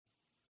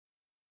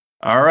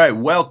All right,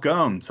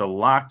 welcome to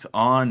Locked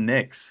On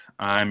Knicks.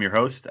 I'm your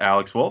host,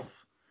 Alex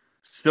Wolf.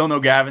 Still no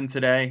Gavin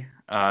today.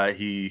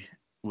 He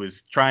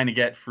was trying to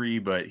get free,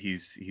 but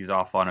he's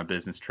off on a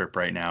business trip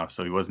right now,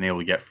 so he wasn't able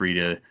to get free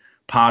to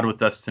pod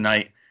with us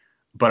tonight.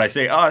 But I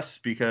say us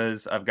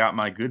because I've got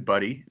my good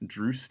buddy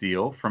Drew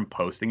Steele from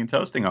Posting and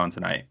Toasting on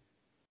tonight.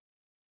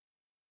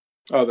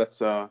 Oh, is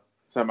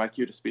that my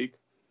cue to speak?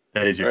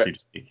 That is your cue to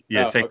speak.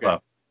 Yeah, say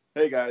hello.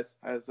 Hey guys,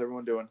 how's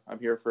everyone doing? I'm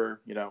here for,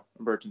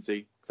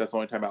 emergency, because that's the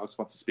only time Alex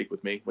wants to speak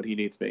with me, when he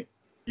needs me.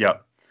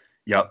 Yep.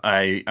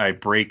 I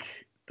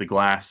break the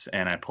glass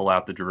and I pull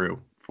out the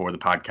Drew for the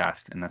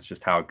podcast, and that's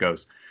just how it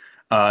goes.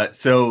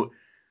 So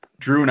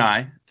Drew and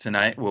I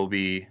tonight will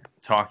be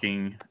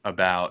talking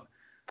about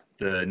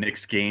the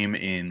Knicks game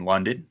in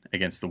London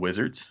against the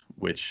Wizards,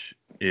 which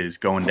is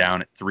going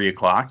down at 3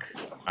 o'clock.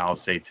 I'll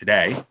say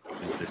today,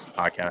 because this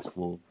podcast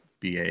will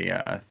be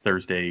a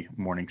Thursday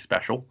morning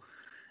special.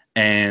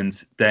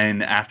 And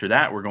then after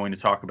that, we're going to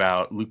talk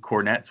about Luke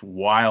Kornet's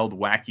wild,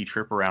 wacky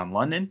trip around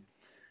London.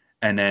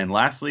 And then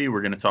lastly,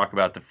 we're going to talk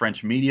about the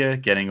French media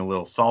getting a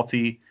little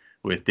salty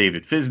with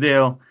David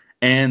Fizdale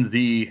and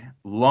the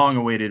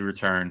long-awaited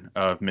return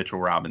of Mitchell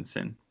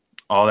Robinson.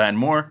 All that and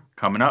more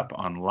coming up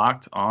on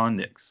Locked On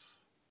Knicks.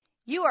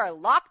 You are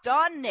Locked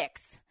On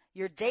Knicks,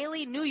 your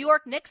daily New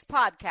York Knicks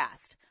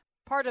podcast,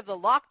 part of the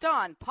Locked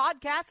On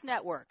Podcast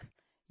Network,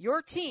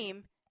 your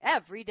team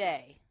every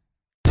day.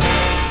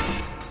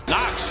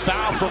 Knox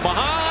foul from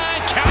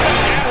behind, count it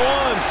and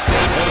one.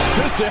 As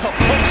Fizdale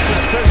pumps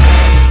his fist.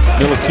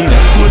 Ntilikina.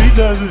 What he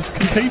does is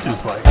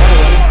contagious, Mike.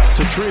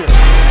 To Trier.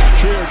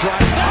 Trier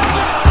drives.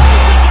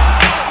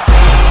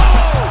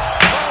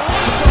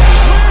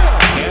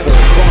 Handle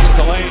across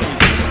the lane.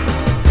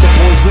 The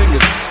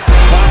Porzingis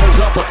fires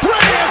up a three.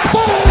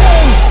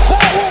 Boom!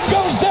 That one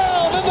goes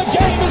down, and the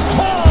game is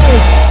tied.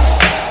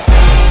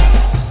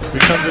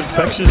 Becomes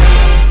infectious.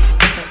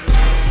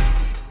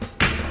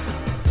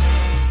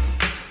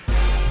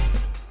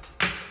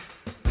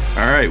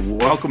 All right,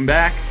 welcome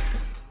back.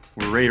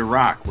 We're ready to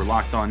rock. We're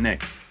Locked On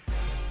Knicks.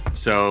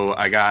 So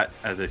I got,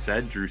 as I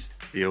said, Drew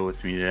Steele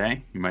with me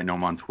today. You might know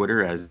him on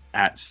Twitter as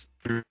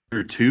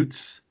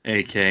 @Toots,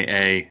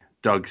 a.k.a.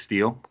 Doug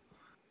Steele.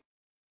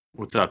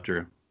 What's up,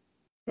 Drew?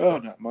 Oh,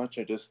 not much.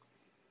 I just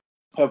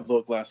have a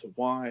little glass of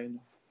wine,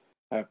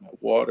 have my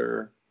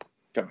water,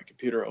 got my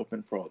computer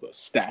open for all the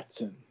stats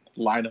and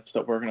lineups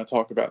that we're going to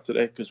talk about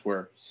today because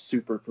we're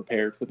super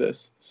prepared for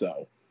this.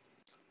 So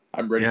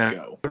I'm ready to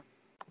go.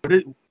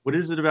 What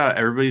is it about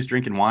everybody's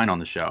drinking wine on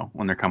the show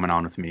when they're coming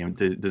on with me?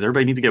 Does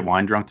everybody need to get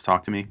wine drunk to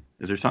talk to me?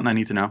 Is there something I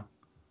need to know?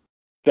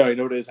 No, you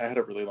know what it is? I had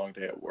a really long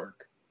day at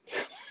work.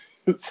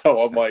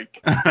 So I'm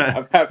like,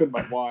 I'm having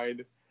my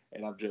wine,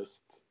 and I was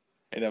just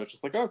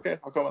like, okay,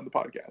 I'll come on the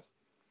podcast.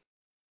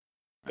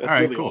 That's all right,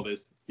 really cool. all it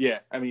is. Yeah,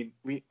 I mean,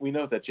 we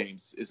know that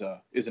James is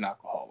an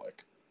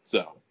alcoholic,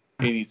 so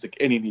he needs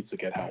to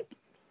get help.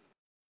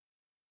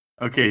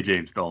 Okay,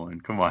 James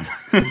Dolan, come on.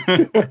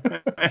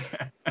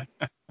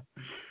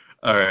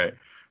 All right.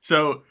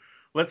 So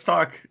let's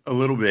talk a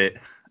little bit.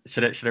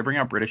 Should I bring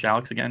out British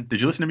Alex again? Did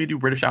you listen to me do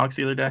British Alex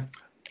the other day?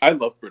 I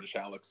love British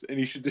Alex, and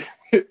you should.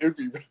 It would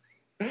be.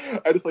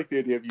 I just like the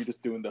idea of you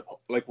just doing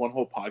one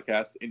whole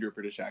podcast in your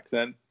British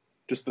accent,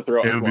 just to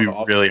throw. It would be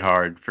really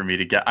hard for me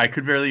to get. I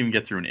could barely even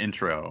get through an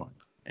intro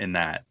in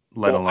that,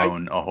 let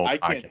alone a whole. I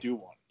podcast. can't do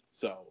one,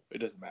 so it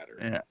doesn't matter.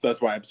 Yeah. So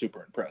that's why I'm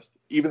super impressed.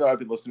 Even though I've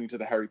been listening to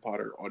the Harry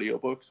Potter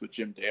audiobooks with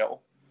Jim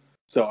Dale.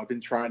 So I've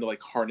been trying to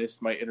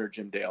harness my inner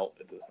Jim Dale.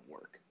 It doesn't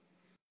work.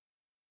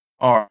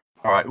 All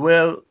right.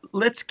 Well,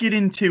 let's get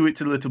into it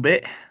a little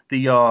bit.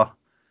 The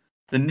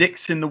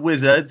Knicks and the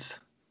Wizards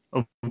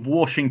of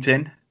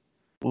Washington.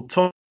 We'll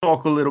talk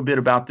a little bit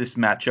about this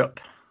matchup.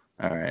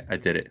 All right, I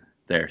did it.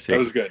 There. See? That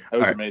was good.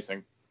 That was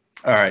amazing.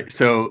 All right.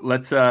 So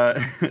let's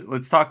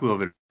talk a little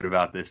bit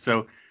about this.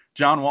 So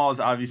John Wall has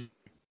obviously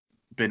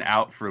been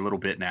out for a little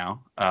bit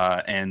now,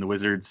 and the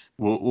Wizards,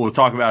 we'll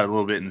talk about it a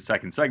little bit in the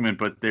second segment,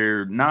 but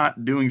they're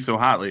not doing so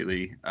hot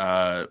lately.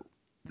 The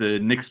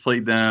Knicks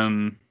played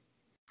them,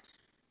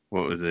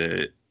 what was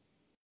it?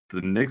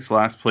 The Knicks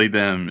last played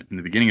them in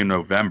the beginning of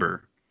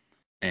November,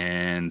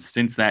 and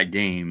since that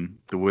game,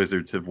 the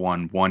Wizards have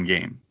won one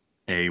game,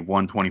 a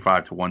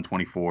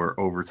 125-124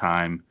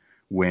 overtime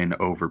win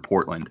over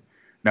Portland.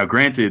 Now,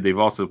 granted, they've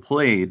also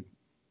played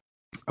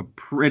a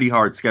pretty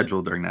hard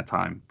schedule during that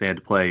time. They had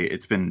to play,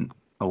 it's been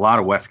a lot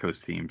of West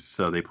Coast teams.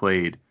 So they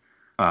played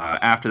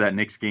after that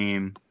Knicks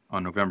game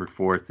on November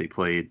 4th. They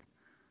played.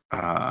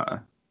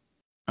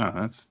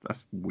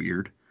 That's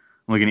weird.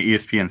 I'm looking at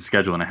ESPN's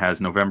schedule and it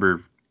has November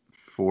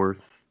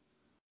 4th.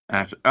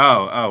 After.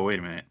 Oh, wait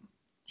a minute.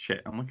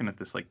 Shit, I'm looking at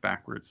this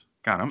backwards.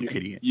 God, I'm an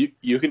idiot.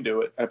 You can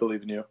do it. I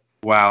believe in you.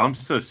 Wow, I'm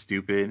so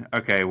stupid.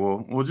 Okay,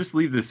 well, we'll just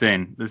leave this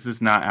in. This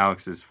is not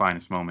Alex's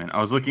finest moment.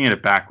 I was looking at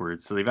it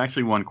backwards, so they've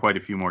actually won quite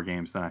a few more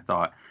games than I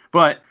thought.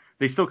 But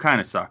they still kind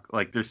of suck.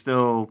 They're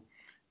still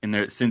in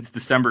there since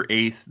December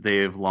 8th. They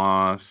have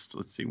lost,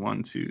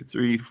 1, 2,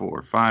 3,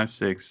 4, 5,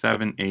 6,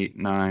 7, 8,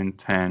 9,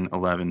 10,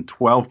 11,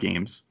 12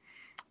 games.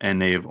 And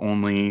they have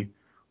only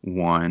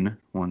 1,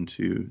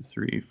 2,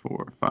 3,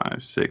 4,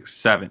 5, 6,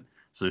 7.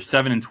 So they're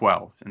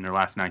 7-12 in their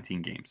last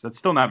 19 games. That's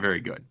still not very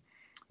good.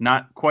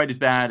 Not quite as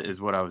bad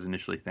as what I was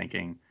initially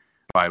thinking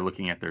by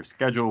looking at their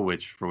schedule,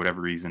 which for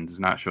whatever reason does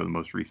not show the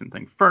most recent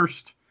thing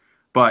first.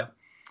 But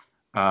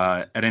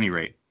at any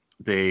rate,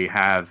 they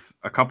have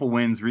a couple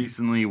wins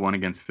recently, one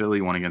against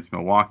Philly, one against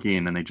Milwaukee,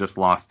 and then they just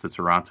lost to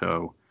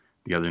Toronto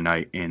the other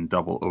night in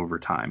double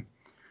overtime.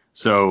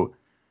 So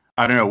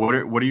I don't know.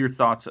 What are your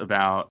thoughts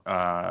about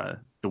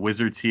the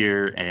Wizards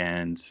here,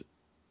 and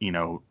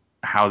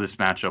how this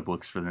matchup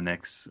looks for the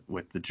Knicks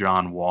with the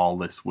John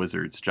Wall-less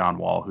Wizards? John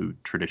Wall, who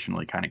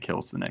traditionally kind of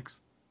kills the Knicks.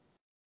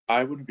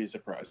 I wouldn't be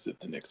surprised if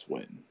the Knicks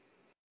win.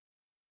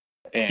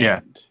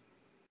 And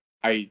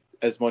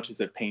as much as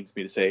it pains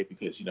me to say,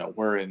 because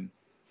we're in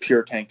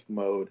pure tanking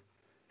mode,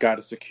 got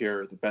to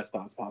secure the best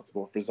odds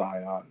possible for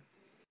Zion.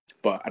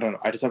 But I don't know.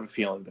 I just have a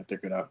feeling that they're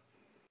gonna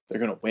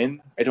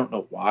win. I don't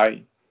know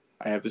why.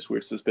 I have this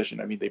weird suspicion.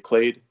 I mean, they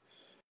played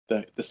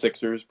the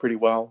Sixers pretty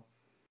well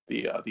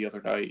the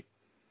other night.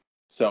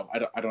 So I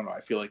don't know. I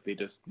feel like they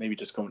maybe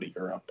just going to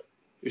Europe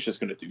is just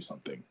going to do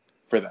something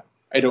for them.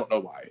 I don't know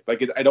why.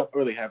 I don't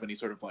really have any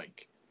sort of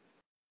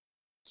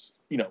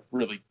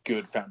really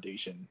good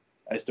foundation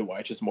as to why.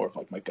 It's just more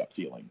of my gut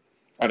feeling.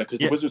 I know because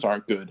the Wizards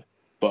aren't good,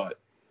 but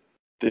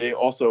they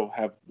also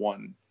have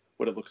won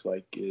what it looks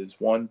like is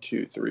 1,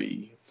 2,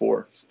 3,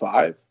 4,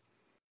 5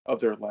 of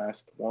their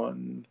last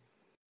 1,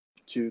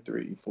 2,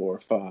 3, 4,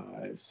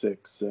 5,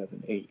 6,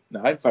 7, 8,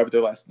 9. 5 of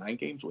their last 9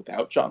 games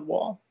without John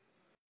Wall,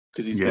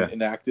 because he's been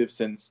inactive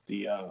since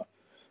the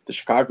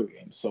Chicago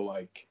game. So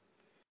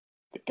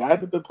the guy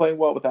had been playing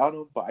well without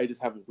him, but I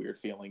just have a weird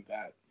feeling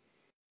that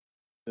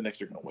the Knicks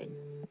are going to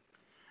win.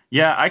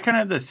 Yeah, I kind of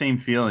have the same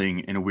feeling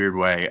in a weird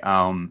way.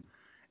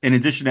 In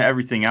addition to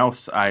everything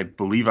else, I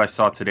believe I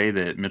saw today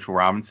that Mitchell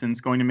Robinson's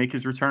going to make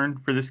his return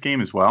for this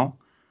game as well.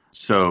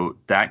 So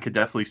that could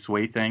definitely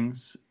sway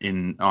things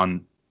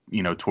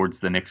towards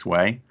the Knicks'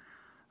 way.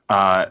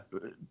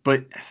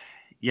 But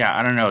yeah,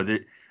 I don't know.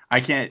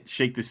 I can't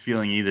shake this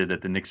feeling either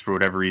that the Knicks, for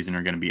whatever reason,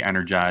 are going to be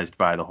energized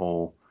by the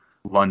whole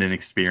London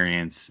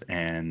experience,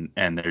 and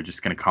they're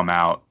just going to come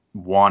out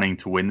wanting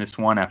to win this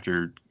one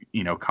after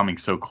coming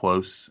so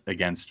close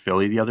against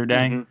Philly the other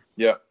day. Mm-hmm.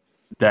 Yeah.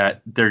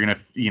 That they're going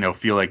to,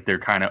 feel like they're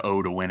kind of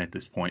owed a win at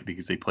this point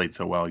because they played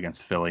so well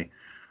against Philly.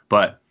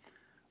 But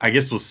I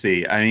guess we'll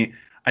see. I mean,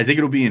 I think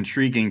it'll be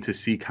intriguing to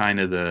see kind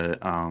of the,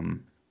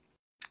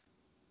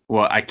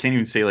 I can't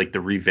even say the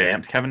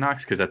revamped Kevin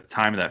Knox, because at the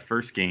time of that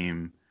first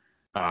game,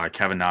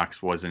 Kevin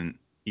Knox wasn't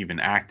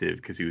even active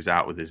because he was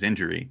out with his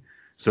injury.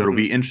 So it'll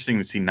be interesting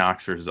to see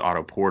Knox versus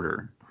Otto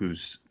Porter,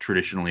 who's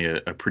traditionally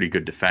a pretty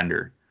good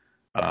defender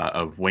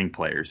of wing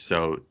players.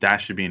 So that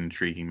should be an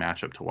intriguing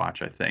matchup to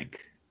watch, I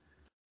think.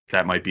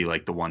 That might be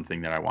the one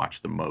thing that I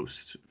watch the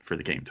most for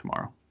the game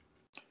tomorrow.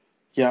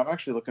 Yeah, I'm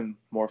actually looking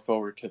more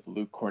forward to the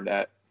Luke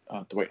Cornett,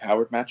 Dwight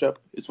Howard matchup.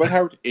 Is Dwight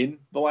Howard in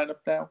the lineup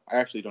now? I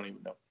actually don't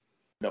even know.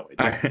 No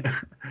idea.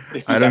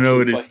 I don't know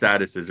what his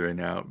status is right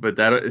now, but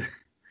it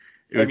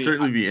would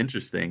certainly be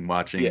interesting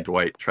watching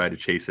Dwight try to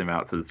chase him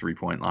out to the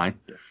 3-point line.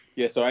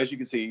 Yeah, so as you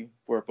can see,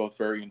 we're both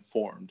very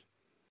informed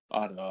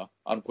on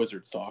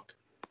Wizards talk.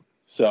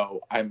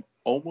 So I'm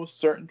almost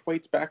certain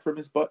Dwight's back from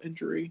his butt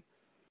injury.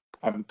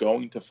 I'm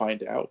going to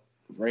find out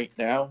right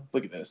now.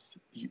 Look at this.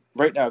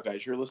 Right now,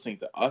 guys, you're listening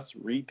to us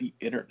read the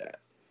internet.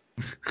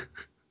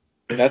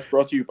 And that's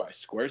brought to you by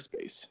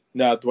Squarespace.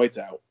 No, Dwight's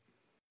out.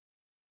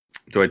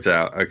 Dwight's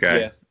out. Okay.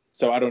 Yes.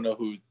 So I don't know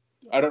who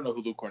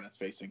Luke Cornett's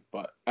facing,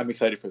 but I'm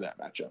excited for that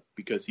matchup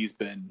because he's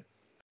been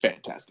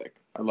fantastic.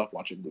 I love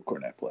watching Luke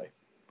Cornett play.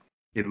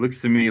 It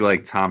looks to me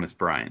like Thomas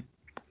Bryant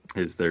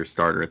is their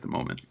starter at the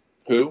moment.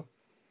 Who?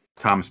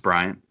 Thomas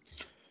Bryant.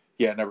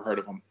 Yeah, never heard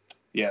of him.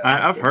 Yeah,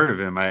 I've heard of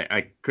him.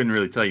 I couldn't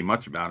really tell you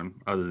much about him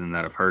other than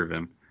that I've heard of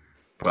him.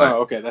 But,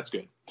 okay, that's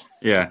good.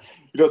 Yeah.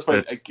 It's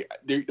funny.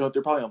 They're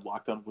probably on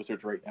Locked On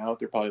Wizards right now.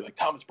 They're probably like,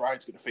 Thomas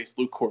Bryant's going to face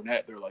Luke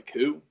Cornett. They're like,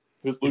 who?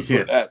 Who's Luke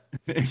Cornett?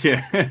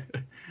 Yeah.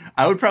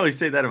 I would probably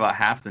say that about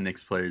half the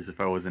Knicks players if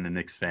I wasn't a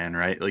Knicks fan,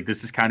 right?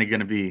 This is kind of going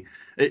to be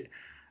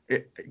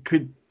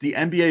could the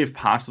NBA have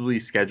possibly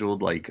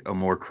scheduled a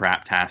more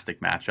craptastic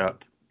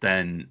matchup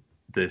than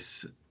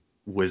this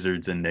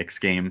Wizards and Knicks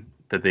game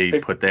that they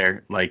put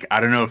there? I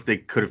don't know if they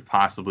could have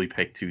possibly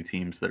picked two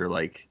teams that are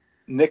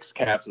Knicks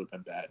Cavs would have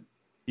been bad.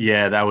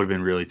 Yeah, that would have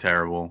been really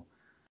terrible.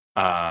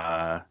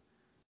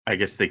 I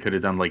guess they could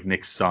have done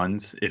Knicks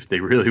Suns if they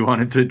really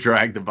wanted to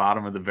drag the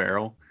bottom of the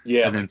barrel.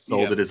 Yeah, and then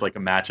sold it as a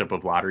matchup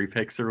of lottery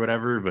picks or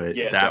whatever. But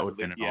that would have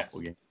been an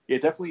awful game. Yeah,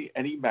 definitely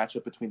any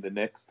matchup between the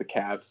Knicks, the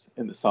Cavs,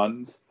 and the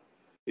Suns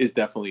is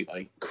definitely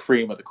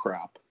cream of the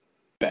crop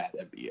bad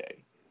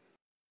NBA.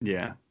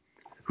 Yeah.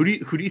 Who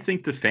do you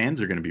think the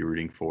fans are going to be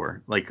rooting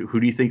for? Who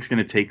do you think is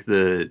going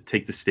to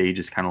take the stage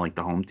as kind of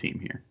the home team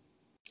here?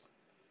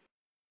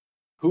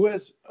 Who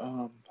has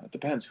it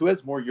depends. Who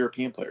has more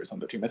European players on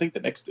their team? I think the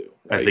Knicks do.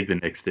 Right? I think the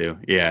Knicks do.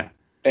 Yeah.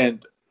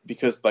 And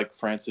because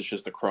France is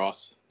just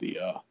across the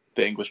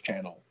English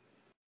Channel,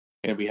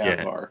 and we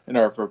have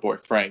our boy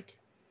Frank.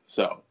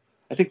 So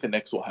I think the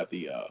Knicks will have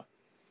the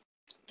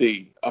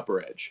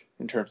upper edge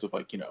in terms of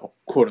like,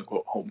 quote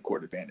unquote home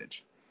court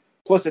advantage.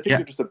 Plus, I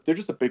think they're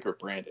just a bigger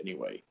brand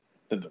anyway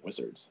than the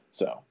Wizards.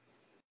 So,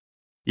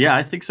 yeah,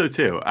 I think so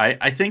too.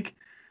 I think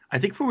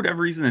for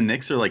whatever reason the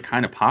Knicks are like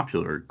kind of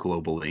popular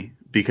globally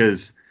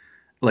because,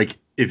 like,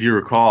 if you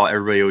recall,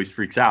 everybody always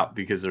freaks out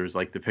because there's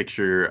like the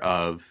picture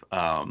of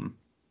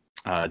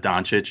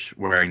Doncic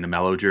wearing the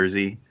Melo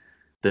jersey.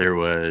 There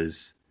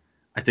was,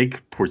 I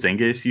think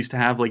Porzingis used to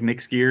have like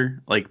Knicks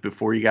gear like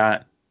before he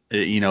got,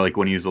 like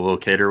when he was a little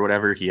kid or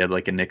whatever, he had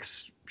like a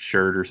Knicks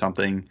shirt or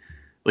something.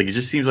 Like, it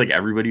just seems like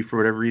everybody, for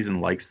whatever reason,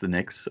 likes the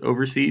Knicks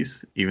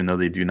overseas, even though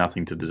they do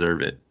nothing to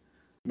deserve it.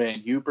 Man,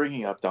 you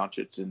bringing up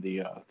Doncic in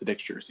the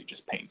Knicks jersey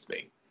just pains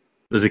me.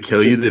 Does it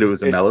kill you that it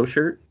was a Melo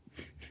shirt?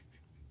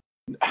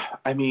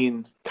 I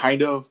mean,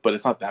 kind of, but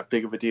it's not that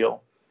big of a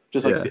deal.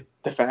 Just like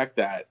the fact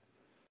that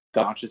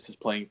Doncic is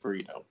playing for,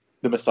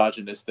 the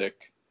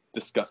misogynistic,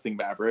 disgusting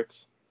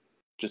Mavericks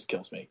just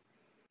kills me.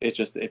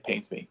 It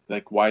pains me.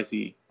 Like, why is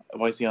he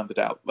on the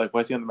Dow? Like, why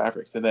is he on the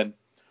Mavericks? And then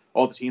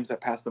all the teams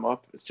that passed him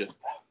up, it's just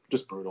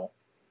brutal.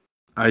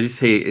 I just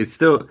hate it.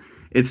 Still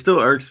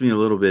irks me a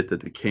little bit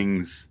that the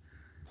Kings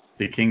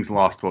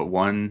lost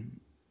one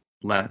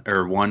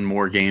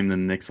more game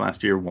than the Knicks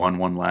last year,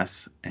 one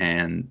less,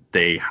 and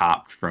they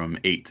hopped from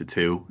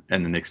 8-2,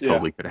 and the Knicks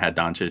totally could have had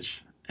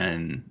Doncic,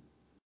 and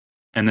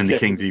then the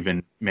Kings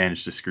even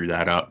managed to screw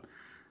that up.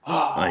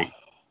 Like,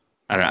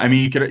 I don't know. I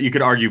mean, you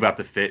could argue about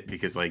the fit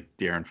because like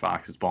De'Aaron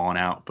Fox is balling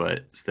out,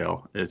 but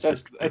still, that's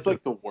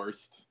like the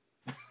worst.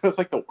 That's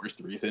like the worst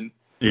reason.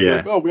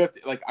 Yeah. Like, we have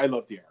to, like, I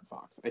love De'Aaron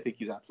Fox. I think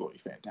he's absolutely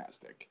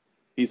fantastic.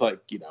 He's like,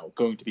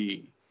 going to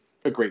be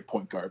a great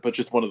point guard, but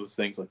just one of those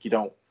things, like, you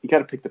got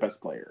to pick the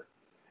best player,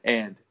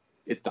 and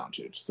it's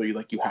Doncic, so you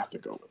have to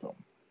go with him.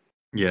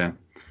 Yeah.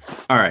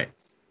 All right.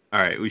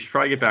 We should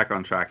probably get back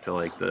on track to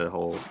like the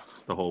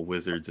whole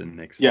Wizards and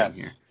Knicks thing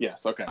here.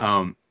 Yes. Okay.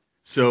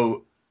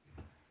 So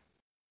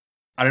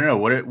I don't know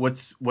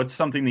what's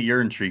something that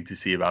you're intrigued to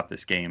see about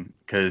this game,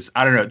 because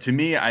I don't know, to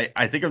me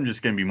I think I'm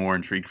just going to be more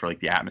intrigued for like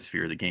the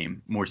atmosphere of the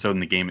game more so than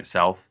the game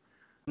itself.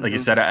 Like I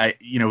said,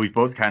 we've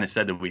both kind of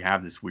said that we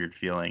have this weird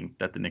feeling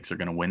that the Knicks are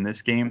going to win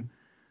this game,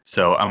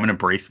 so I'm going to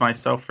brace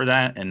myself for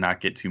that and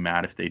not get too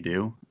mad if they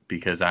do,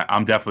 because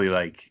I'm definitely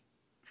like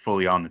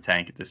fully on the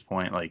tank at this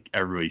point. Like,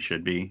 everybody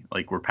should be.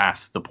 Like, we're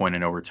past the point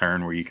of no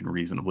return where you can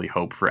reasonably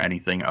hope for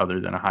anything other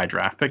than a high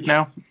draft pick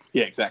now.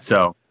 Yeah, exactly.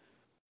 So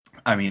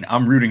I mean,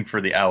 I'm rooting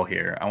for the L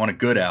here. I want a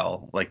good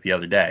L like the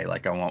other day.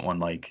 Like, I want one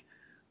like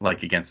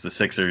against the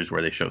Sixers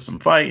where they show some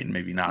fight and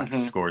maybe not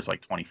scores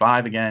like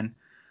 25 again.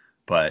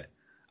 But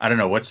I don't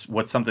know. What's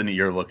something that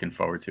you're looking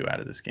forward to out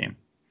of this game?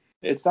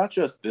 It's not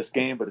just this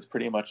game, but it's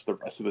pretty much the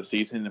rest of the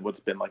season and what's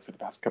been like for the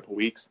past couple of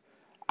weeks.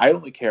 I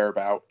only care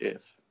about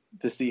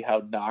to see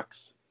how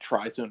Knox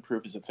tries to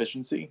improve his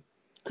efficiency,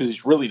 because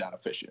he's really not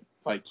efficient.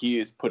 Like, he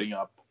is putting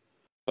up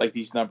like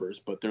these numbers,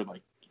 but they're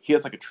like, he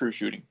has like a true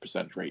shooting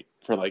percentage rate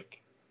for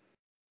like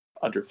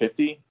under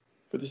 50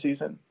 for the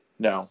season.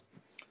 No,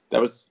 that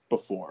was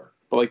before.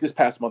 But like this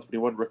past month when he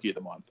won Rookie of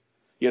the Month,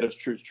 he had a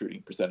true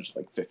shooting percentage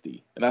like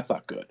 50, and that's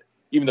not good,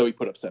 even though he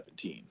put up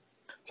 17.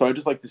 So I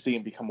just like to see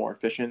him become more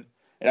efficient,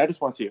 and I just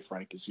want to see if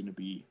Frank is going to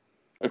be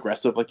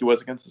aggressive like he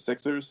was against the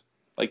Sixers.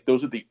 Like,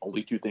 those are the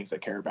only two things I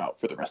care about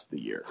for the rest of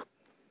the year.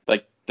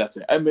 Like, that's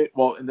it. I mean,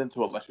 well, and then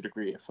to a lesser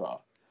degree if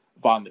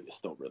Vonleh is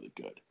still really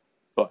good,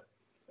 but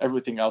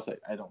everything else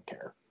I don't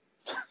care.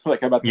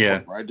 Like, I'm at the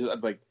point where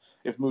I'm like,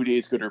 if Moody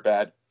is good or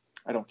bad,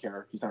 I don't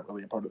care. He's not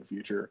really a part of the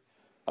future.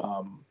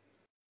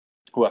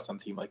 Who else on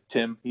the team? Like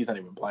Tim, he's not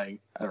even playing.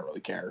 I don't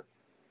really care.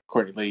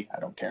 Courtney Lee, I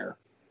don't care.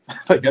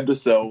 Like, I'm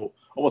just so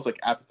almost like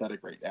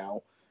apathetic right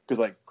now because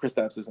like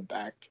Kristaps isn't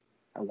back.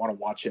 I want to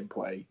watch him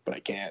play, but I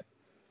can't.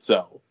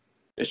 So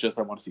it's just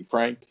I want to see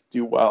Frank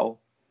do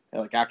well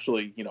and like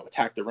actually,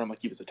 attack the rim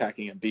like he was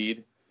attacking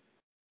Embiid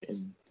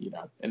and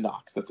and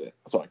Knox. That's it.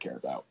 That's all I care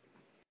about.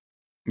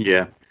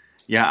 Yeah.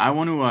 I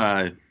want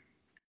to.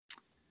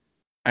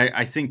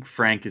 I think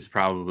Frank is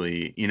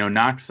probably,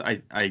 Knox.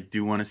 I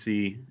do want to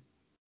see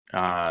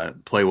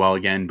play well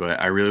again, but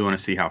I really want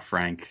to see how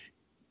Frank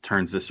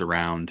turns this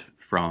around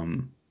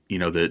from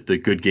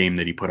the good game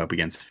that he put up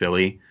against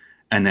Philly,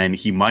 and then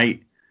he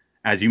might,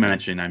 as you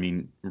mentioned, I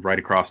mean, right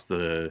across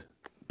the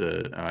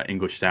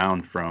English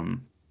Sound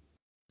from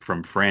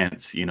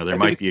France. There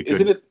might be a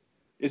good.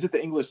 Is it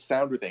the English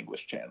Sound or the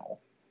English Channel?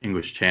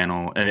 English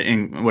Channel,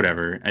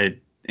 whatever.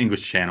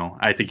 English Channel.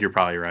 I think you're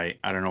probably right.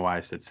 I don't know why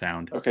I said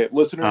sound. Okay,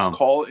 listeners,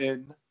 call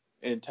in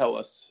and tell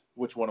us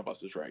which one of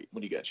us is right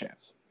when you get a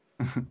chance.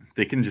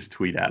 They can just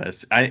tweet at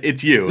us.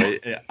 It's you.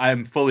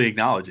 I'm fully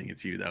acknowledging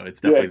it's you, though.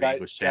 It's definitely the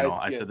English Channel.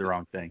 I said the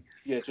wrong thing.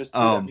 Yeah, just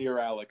tweet at me or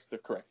Alex the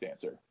correct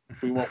answer.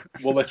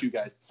 We'll let you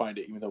guys find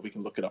it, even though we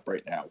can look it up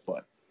right now.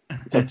 But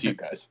it's up to you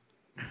guys.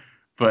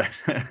 But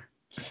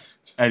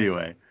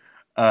anyway.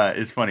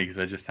 It's funny because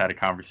I just had a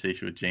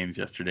conversation with James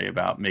yesterday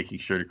about making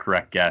sure to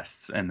correct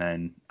guests, and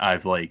then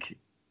I've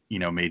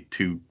made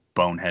two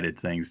boneheaded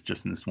things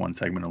just in this one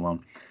segment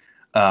alone.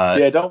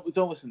 Yeah,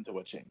 don't listen to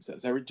what James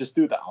says. Just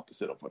do the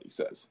opposite of what he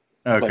says.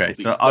 Okay,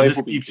 so I'll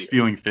just keep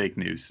spewing fake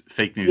news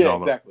all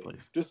over the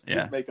place. Just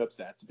make up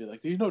stats and be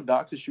like, do you know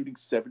Knox is shooting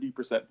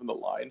 70% from the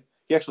line?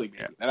 He actually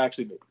made it. That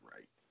actually made it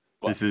right.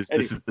 But this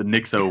is the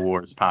Knicks-O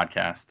Wars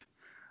podcast.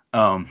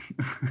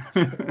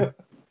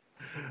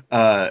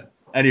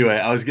 Anyway,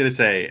 I was gonna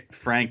say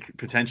Frank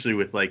potentially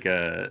with like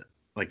a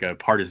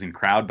partisan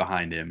crowd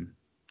behind him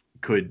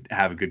could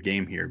have a good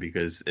game here,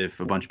 because if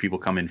a bunch of people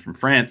come in from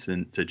France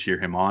and to cheer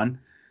him on,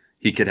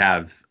 he could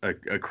have a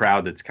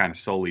crowd that's kind of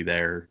solely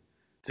there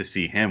to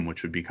see him,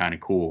 which would be kind of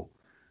cool.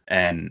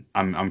 And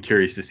I'm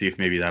curious to see if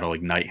maybe that'll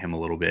ignite him a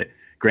little bit.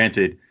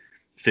 Granted,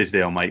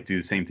 Fizdale might do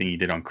the same thing he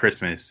did on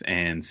Christmas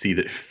and see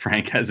that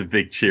Frank has a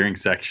big cheering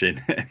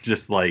section and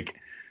just like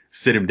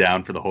sit him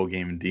down for the whole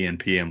game and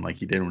DNP him like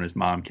he did when his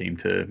mom came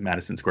to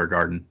Madison Square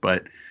Garden.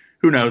 But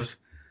who knows?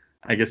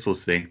 I guess we'll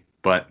see.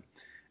 But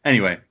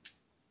anyway,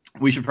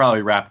 we should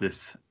probably wrap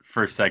this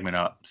first segment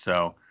up.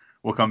 So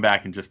we'll come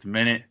back in just a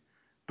minute.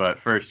 But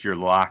first, you're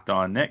Locked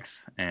On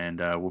Knicks, and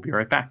we'll be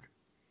right back.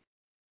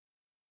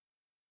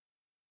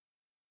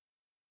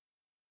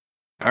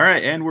 All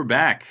right, and we're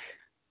back.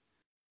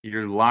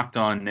 You're Locked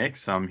On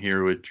Knicks. I'm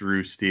here with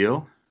Drew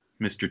Steele,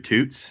 Mr.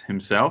 Toots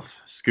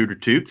himself, Scooter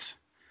Toots.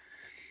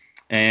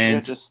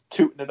 And just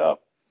tooting it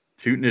up.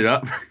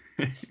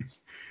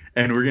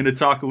 And we're going to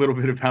talk a little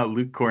bit about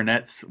Luke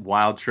Kornet's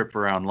wild trip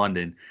around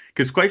London.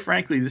 Because quite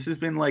frankly, this has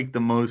been like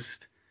the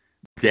most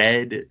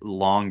dead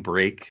long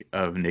break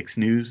of Knicks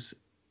news,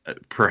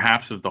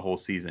 perhaps of the whole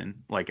season.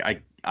 Like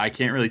I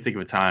can't really think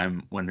of a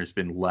time when there's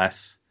been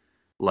less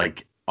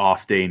like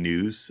off day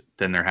news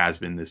than there has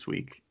been this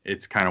week.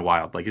 It's kind of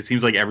wild. Like it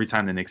seems like every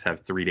time the Knicks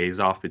have 3 days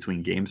off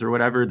between games or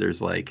whatever,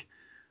 there's like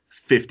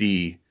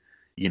 50,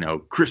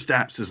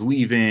 Kristaps is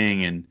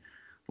leaving and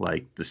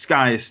like the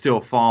sky is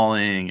still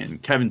falling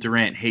and Kevin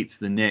Durant hates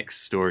the Knicks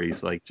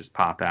stories like just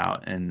pop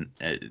out. And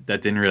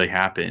that didn't really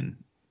happen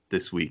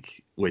this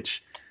week,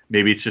 which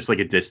maybe it's just like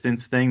a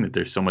distance thing that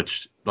there's so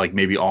much, like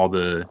maybe all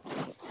the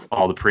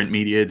print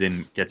media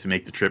didn't get to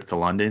make the trip to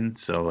London.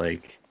 So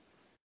like,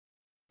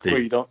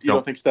 you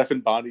don't think Stephen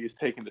Bondy is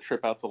taking the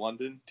trip out to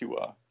London to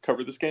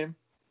cover this game?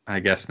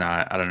 I guess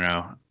not. I don't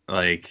know.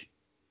 Like,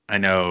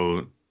 and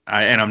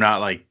I'm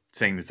not like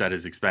saying this at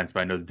his expense,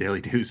 but I know the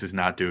Daily News is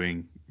not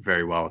doing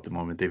very well at the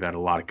moment. They've had a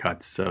lot of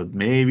cuts, so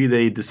maybe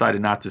they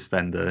decided not to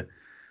spend the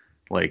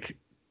like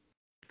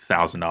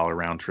 $1,000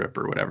 round trip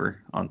or whatever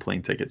on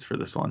plane tickets for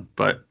this one.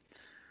 But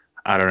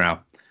I don't know.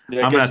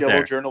 Yeah, I guess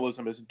yellow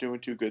journalism isn't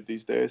doing too good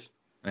these days.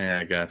 Yeah,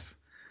 I guess.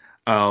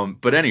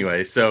 But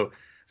anyway, so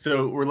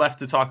we're left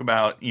to talk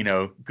about,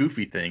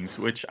 goofy things,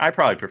 which I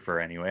probably prefer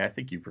anyway. I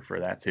think you prefer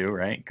that too,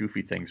 right?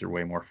 Goofy things are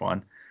way more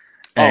fun.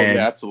 And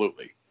yeah,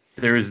 absolutely.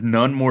 There is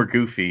none more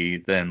goofy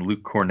than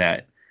Luke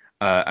Kornet.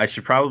 I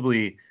should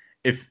probably,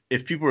 if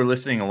people are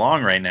listening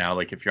along right now,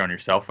 like if you're on your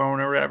cell phone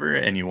or whatever,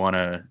 and you want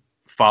to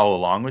follow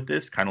along with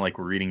this, kind of like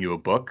we're reading you a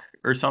book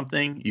or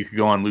something, you could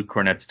go on Luke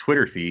Kornet's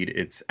Twitter feed.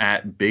 It's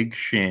at Big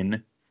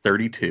Shin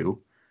 32,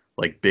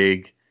 like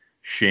Big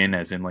Shin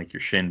as in like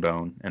your shin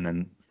bone, and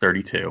then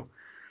 32.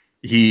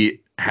 He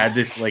had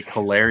this like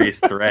hilarious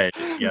thread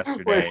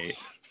yesterday.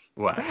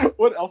 What?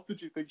 What else did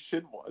you think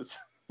shin was?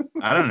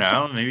 I don't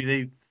know. Maybe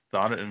they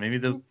thought it. Maybe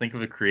they'll think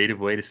of a creative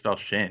way to spell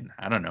shin.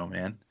 I don't know,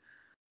 man.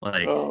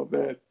 Like, oh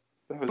man,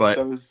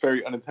 that was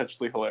very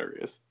unintentionally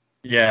hilarious.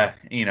 Yeah,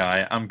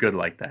 I'm good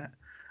like that.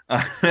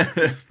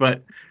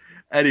 But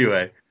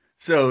anyway,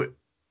 so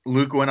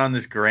Luke went on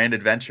this grand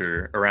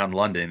adventure around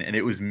London, and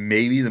it was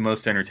maybe the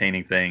most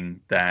entertaining thing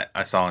that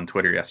I saw on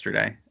Twitter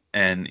yesterday.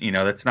 And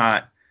that's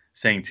not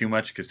saying too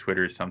much because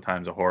Twitter is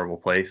sometimes a horrible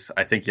place.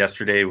 I think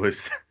yesterday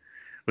was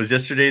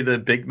yesterday the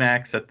Big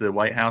Macs at the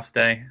White House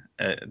day.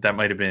 That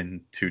might have been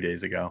 2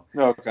 days ago.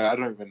 Okay, I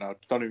don't even know.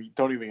 Don't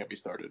even get me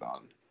started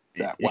on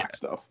that whack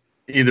stuff.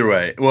 Either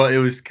way, well, it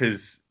was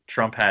because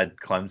Trump had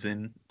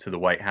Clemson to the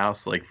White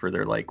House, like for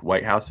their like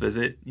White House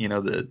visit.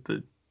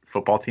 The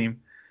football team,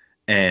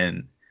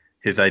 and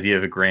his idea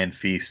of a grand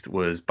feast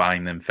was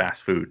buying them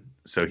fast food.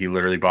 So he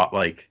literally bought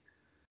like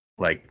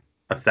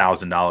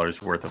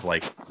 $1,000 worth of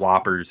like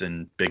Whoppers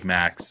and Big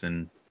Macs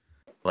and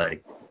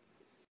like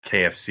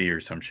KFC or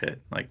some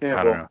shit. Like,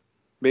 I don't know.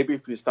 Maybe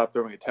if we stop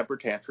throwing a temper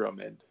tantrum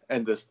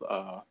and this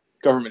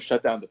government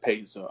shutdown that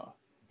pays the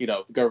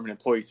government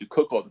employees who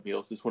cook all the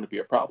meals, this wouldn't be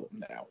a problem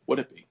now, would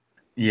it be?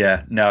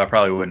 Yeah, no, it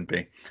probably wouldn't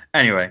be.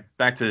 Anyway,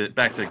 back to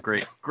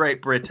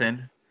Great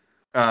Britain.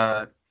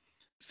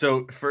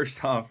 So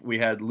first off, we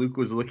had Luke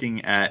was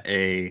looking at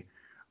a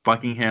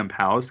Buckingham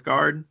Palace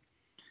guard,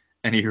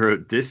 and he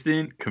wrote,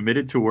 "Distant,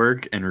 committed to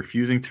work, and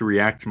refusing to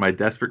react to my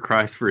desperate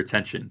cries for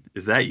attention.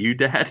 Is that you,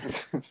 Dad?"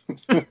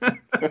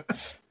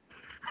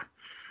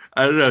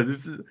 I don't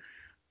know.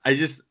 I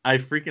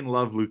freaking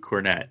love Luke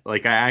Kornet.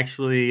 Like,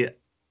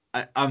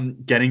 I'm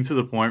getting to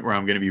the point where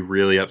I'm going to be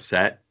really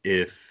upset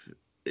if,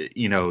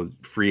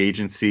 free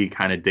agency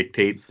kind of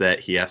dictates that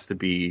he has to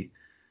be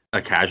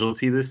a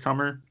casualty this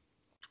summer,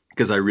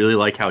 because I really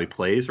like how he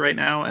plays right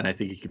now, and I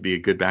think he could be a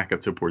good backup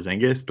to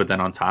Porzingis. But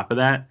then on top of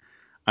that,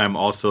 I'm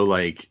also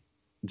like,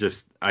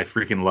 just I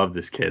freaking love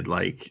this kid.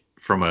 Like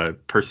from a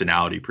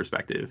personality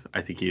perspective,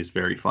 I think he is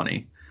very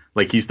funny.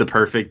 Like he's the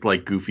perfect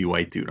like goofy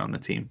white dude on the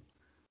team.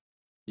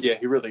 Yeah,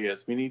 he really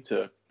is. We need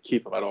to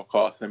keep him at all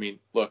costs. I mean,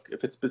 look,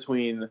 if it's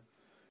between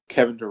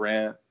Kevin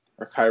Durant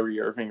or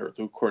Kyrie Irving or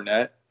Luke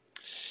Cornett,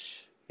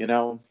 you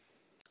know,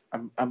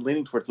 I'm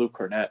leaning towards Luke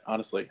Cornett,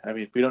 honestly. I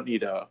mean, we don't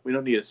need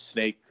a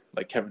snake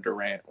like Kevin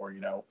Durant or,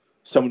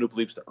 someone who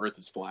believes the earth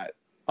is flat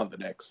on the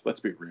Knicks. Let's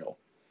be real.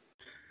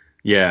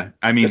 Yeah,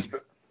 I mean,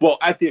 well,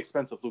 at the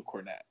expense of Luke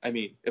Cornett. I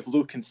mean, if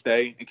Luke can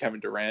stay and Kevin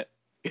Durant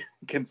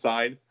can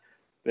sign,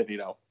 then,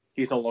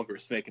 he's no longer a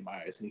snake in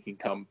my eyes and he can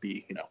come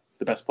be,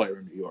 the best player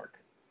in New York.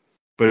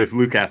 But if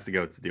Luke has to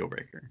go, it's a deal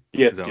breaker.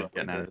 Yeah, it's a deal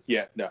breaker.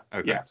 Yeah, no.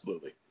 Okay. Yeah,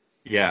 absolutely.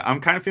 Yeah, I'm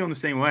kind of feeling the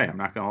same way. I'm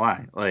not going to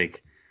lie.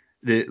 Like,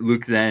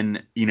 Luke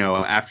then,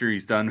 after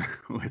he's done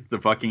with the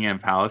Buckingham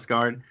Palace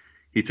guard,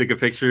 he took a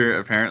picture,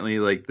 apparently,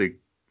 like, the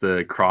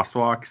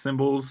crosswalk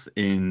symbols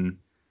in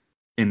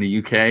the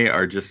UK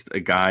are just a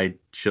guy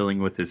chilling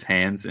with his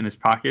hands in his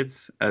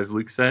pockets, as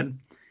Luke said.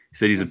 He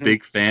said he's a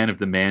big fan of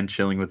the man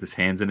chilling with his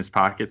hands in his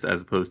pockets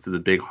as opposed to the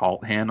big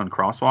halt hand on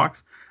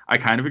crosswalks. I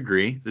kind of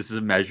agree. This is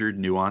a measured,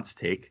 nuanced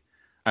take.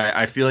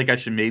 I feel like I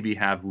should maybe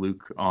have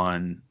Luke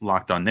on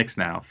Locked On Knicks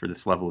now for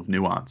this level of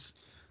nuance.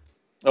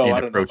 Oh, I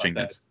don't know about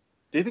that.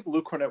 Do you think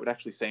Luke Cornett would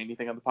actually say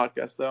anything on the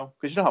podcast, though?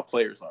 Because you know how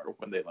players are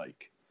when they,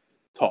 like,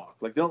 talk.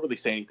 Like, they don't really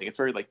say anything. It's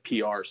very, like,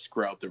 PR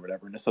scrubbed or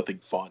whatever, and it's nothing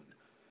fun.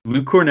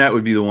 Luke Cornett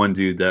would be the one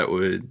dude that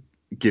would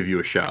give you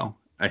a show,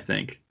 I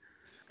think.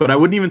 But I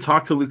wouldn't even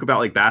talk to Luke about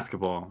like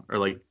basketball or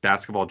like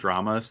basketball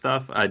drama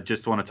stuff. I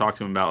just want to talk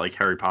to him about like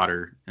Harry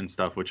Potter and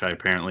stuff, which I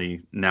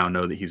apparently now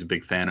know that he's a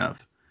big fan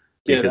of.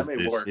 Yeah, that may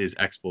work. His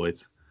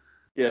exploits.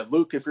 Yeah,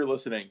 Luke, if you're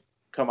listening,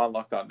 come on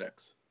Locked On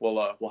Knicks. We'll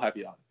have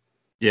you on.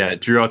 Yeah,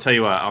 Drew, I'll tell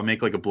you what, I'll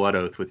make like a blood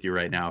oath with you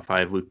right now. If I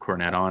have Luke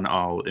Cornett on,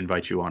 I'll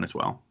invite you on as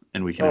well.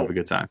 And we can have a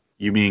good time.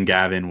 You, me, and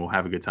Gavin will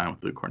have a good time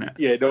with Luke Cornett.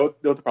 Yeah, know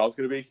what the problem's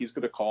going to be? He's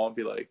going to call and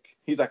be like,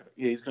 he's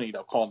going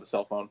to, call on the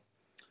cell phone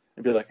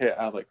and be like, hey,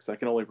 Alex, I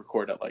can only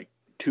record at like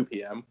 2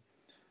 p.m.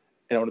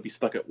 and I want to be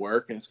stuck at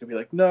work. And it's going to be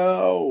like,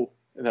 no.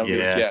 And then I'm going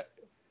to be like, yeah.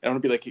 And I'm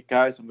going to be like,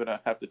 guys, I'm going to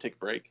have to take a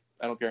break.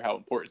 I don't care how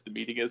important the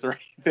meeting is or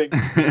anything.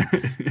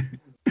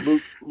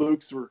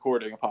 Luke's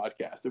recording a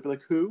podcast. They'll be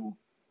like, who?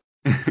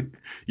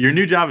 Your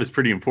new job is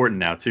pretty important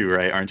now too,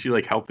 right? Aren't you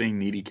like helping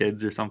needy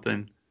kids or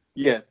something?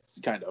 Yeah, it's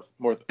kind of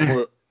more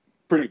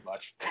pretty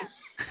much.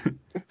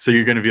 So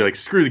you're going to be like,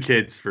 screw the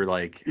kids for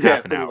like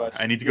half an hour. Much.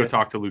 I need to go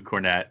talk to Luke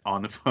Cornett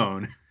on the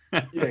phone.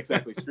 Yeah,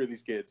 exactly. Screw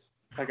these kids.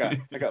 I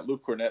got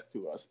Luke Cornett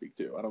to speak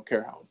to. I don't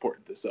care how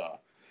important this. We'd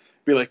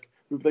be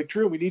like,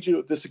 Drew, we need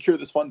you to secure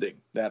this funding.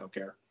 Nah, I don't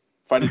care.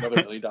 Find another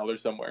 $1 million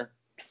somewhere.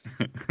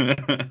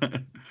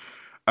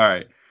 All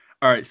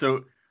right.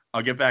 So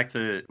I'll get back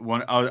to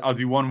one. I'll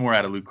do one more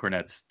out of Luke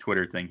Cornett's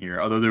Twitter thing here.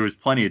 Although there was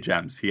plenty of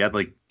gems. He had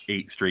like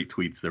 8 straight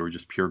tweets that were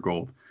just pure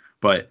gold.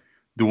 But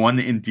the one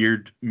that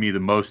endeared me the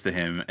most to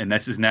him, and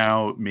this is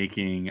now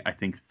making, I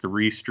think,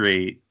 3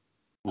 straight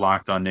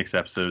Locked On Knicks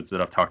episodes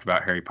that I've talked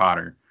about Harry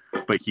Potter.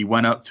 But he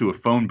went up to a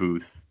phone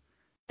booth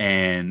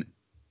and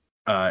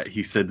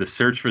he said the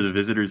search for the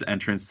visitor's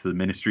entrance to the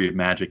Ministry of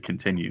Magic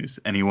continues.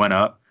 And he went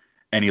up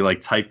and he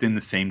like typed in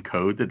the same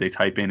code that they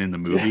type in the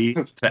movie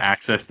to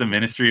access the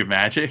Ministry of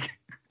Magic.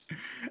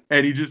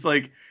 And he just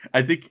like,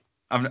 I think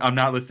I'm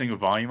not listening to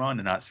volume on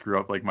and not screw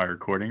up like my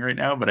recording right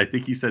now, but I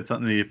think he said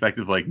something to the effect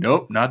of like,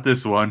 nope, not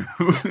this one.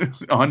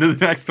 On to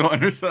the next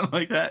one or something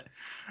like that.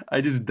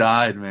 I just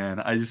died, man.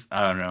 I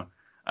don't know.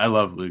 I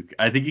love Luke.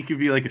 I think he could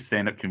be like a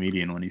stand-up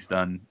comedian when he's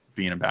done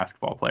being a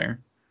basketball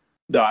player.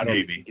 No, I don't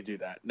think he could do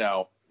that.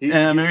 No.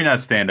 Maybe not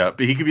stand-up,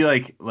 but he could be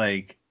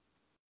like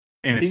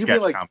in a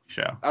sketch comedy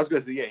show. I was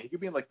going to say, yeah, he could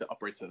be in like the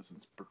Upright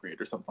Citizens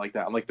Brigade or something like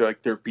that. On like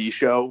their B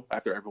show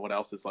after everyone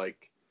else is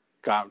like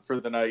gone for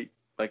the night.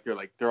 Like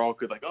they're all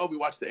good. Like, oh, we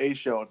watched the A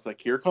show. And it's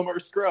like, here come our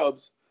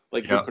scrubs.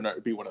 Like Luke Cornett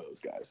would be one of those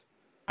guys.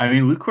 I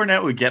mean, Luke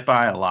Cornett would get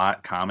by a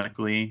lot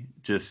comically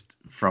just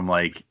from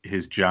like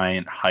his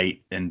giant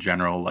height and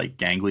general like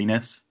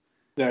gangliness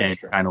and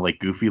kind of like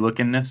goofy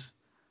lookingness.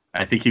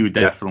 I think he would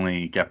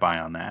definitely get by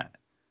on that.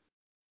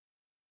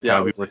 Yeah,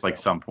 that would be worth like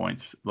some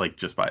points, like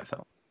just by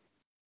itself.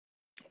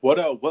 What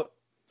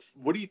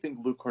do you think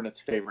Luke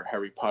Cornett's favorite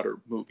Harry Potter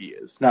movie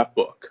is? Not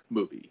book,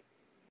 movie.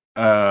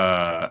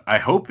 I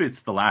hope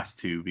it's the last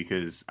 2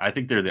 because I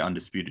think they're the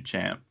undisputed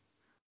champ.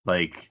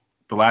 Like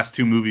the last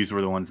 2 movies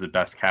were the ones that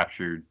best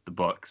captured the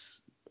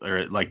books,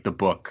 or like the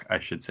book, I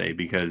should say,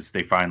 because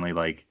they finally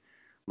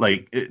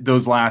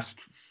those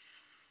last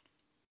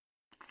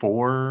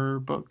 4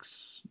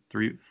 books,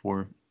 3,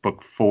 4,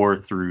 book 4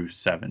 through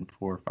 7,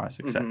 4, 5,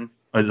 6, 7.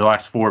 The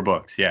last 4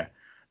 books, yeah,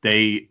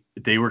 they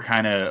were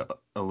kind of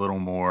a little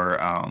more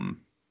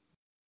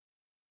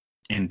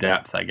in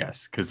depth, I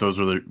guess, because those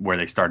were where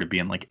they started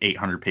being like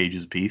 800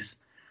 pages a piece.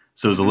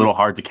 So it was a little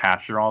hard to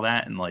capture all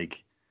that in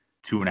like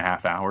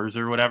 2.5 hours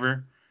or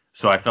whatever.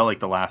 So I felt like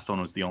the last one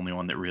was the only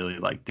one that really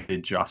like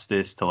did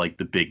justice to like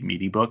the big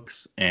meaty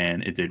books,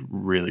 and it did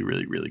really,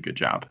 really, really good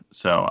job.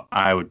 So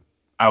I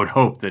I would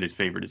hope that his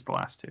favorite is the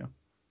last two.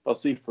 Well,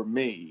 see, for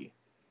me,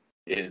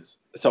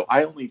 so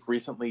I only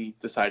recently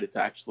decided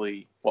to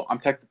actually, well, I'm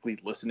technically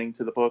listening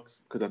to the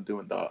books because I'm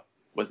doing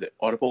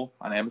Audible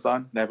on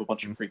Amazon, and I have a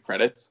bunch of free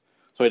credits.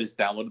 So I just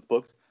downloaded the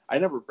books. I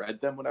never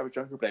read them when I was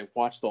younger, but I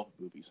watched all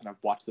the movies, and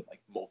I've watched them like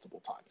multiple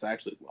times. I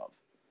actually love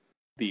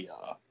the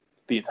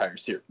entire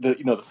series,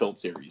 the film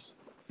series.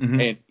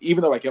 Mm-hmm. And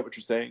even though I get what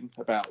you're saying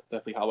about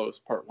Deathly Hallows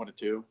Part 1 and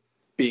 2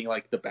 being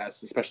like the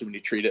best, especially when you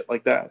treat it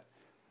like that,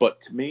 but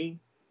to me,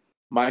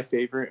 my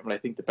favorite, and what I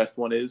think the best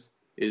one is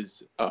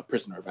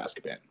Prisoner of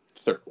Azkaban,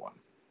 third one.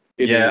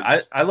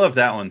 I love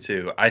that one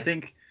too. I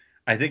think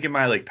in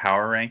my like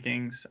power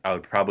rankings, I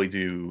would probably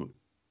do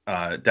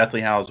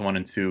Deathly Hallows 1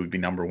 and 2 would be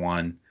number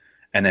 1,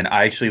 and then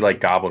I actually like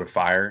Goblet of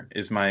Fire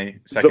is my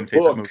second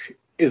favorite movie. The book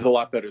is a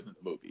lot better than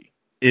the movie.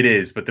 It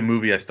is, but the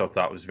movie I still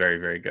thought was very,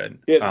 very good.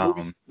 Yeah,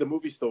 the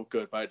movie's still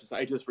good, but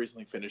I just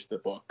recently finished the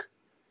book.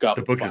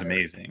 The book is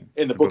amazing.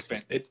 And the book's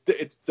fantastic.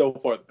 It's so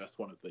far the best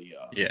one of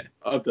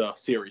the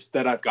series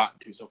that I've gotten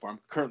to so far. I'm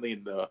currently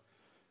in the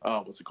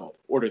what's it called?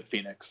 Order of the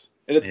Phoenix.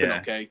 And it's been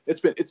okay.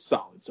 It's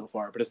solid so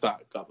far, but it's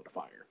not Goblet of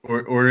Fire.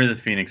 Order of the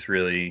Phoenix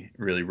really,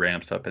 really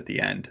ramps up at the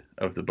end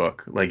of the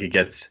book. Like it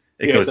goes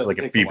to like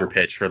a fever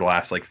pitch for the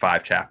last like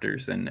 5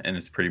 chapters, and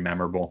it's pretty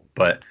memorable.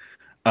 But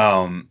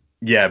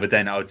but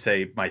then I would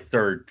say my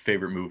third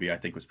favorite movie I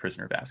think was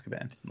Prisoner of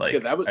Azkaban.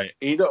 Like that was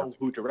you know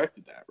who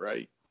directed that,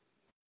 right?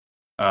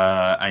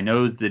 I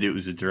know that it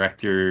was a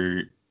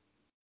director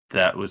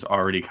that was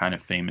already kind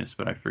of famous,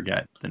 but I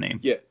forget the name.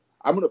 Yeah,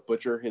 I'm gonna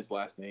butcher his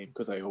last name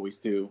because I always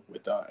do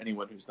with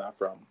anyone who's not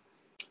from,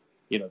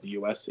 the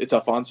U.S. It's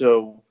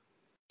Alfonso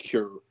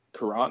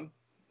Cuarón.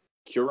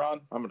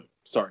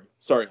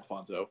 Sorry,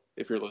 Alfonso,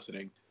 if you're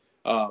listening.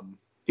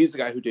 He's the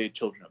guy who did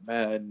Children of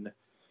Men,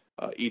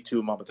 Y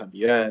Tu Mamá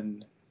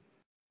También,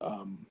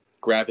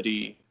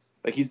 Gravity.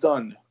 Like he's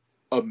done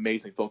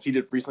amazing films. He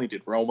recently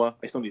did Roma.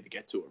 I still need to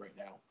get to it right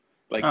now.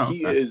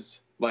 He is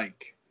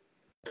like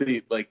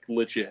the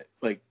legit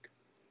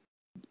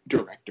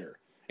director.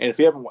 And if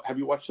you have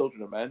you watched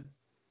Children of Men?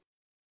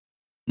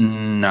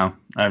 No,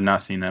 I have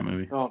not seen that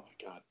movie. Oh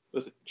my god!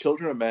 Listen,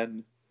 Children of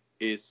Men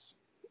is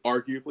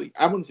arguably,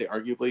 I wouldn't say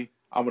arguably,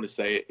 I'm going to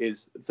say it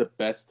is the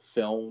best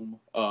film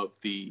of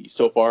the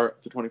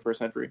 21st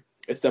century.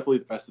 It's definitely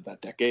the best of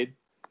that decade.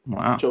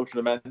 Wow. Children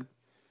of Men.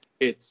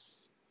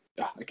 It's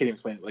I can't even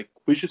explain it. Like,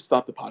 we should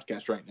stop the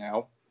podcast right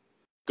now,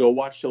 go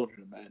watch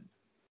Children of Men,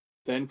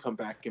 then come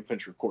back and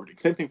finish recording.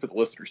 Same thing for the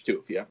listeners too,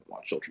 if you haven't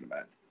watched Children of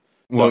Men.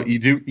 Well, you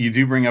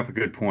do bring up a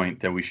good point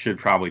that we should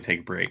probably take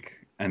a break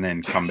and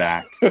then come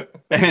back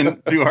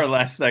and do our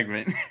last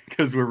segment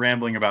because we're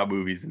rambling about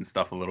movies and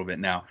stuff a little bit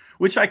now,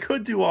 which I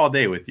could do all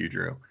day with you,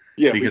 Drew.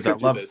 Yeah, because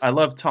I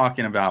love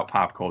talking about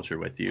pop culture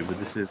with you. But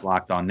this is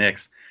Locked On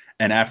Knicks,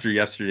 and after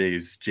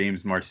yesterday's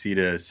James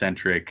Marcita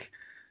centric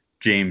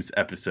James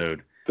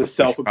episode, the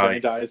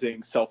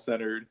self-aggrandizing,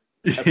 self-centered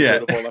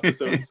episode of all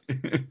episodes.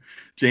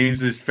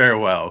 James's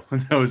farewell.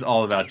 That was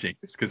all about James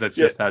because that's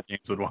just how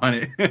James would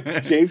want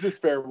it. James's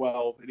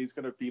farewell, and he's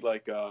gonna be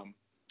like,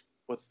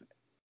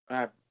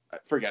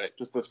 forget it.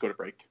 Just let's go to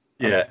break.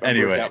 Yeah.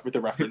 Anyway, with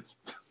the reference,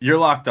 you're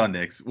Locked On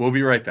Knicks. We'll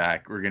be right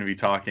back. We're gonna be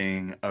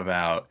talking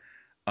about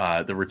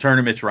the return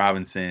of Mitch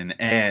Robinson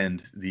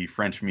and the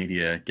French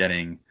media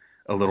getting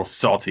a little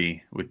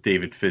salty with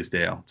David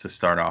Fizdale to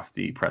start off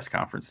the press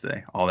conference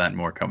today. All that and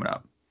more coming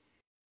up.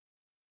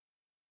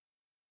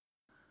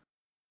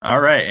 All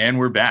right, and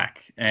we're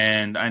back.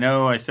 And I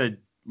know I said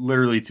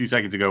literally 2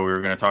 seconds ago we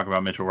were going to talk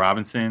about Mitchell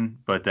Robinson,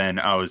 but then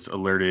I was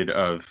alerted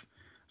of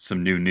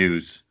some new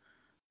news.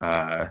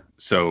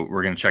 So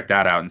we're going to check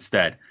that out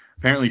instead.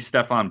 Apparently,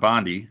 Stefan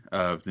Bondi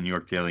of the New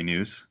York Daily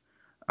News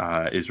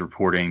is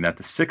reporting that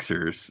the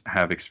Sixers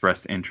have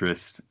expressed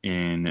interest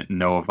in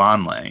Noah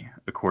Vonleh,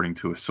 according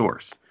to a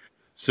source.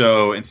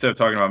 So instead of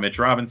talking about Mitch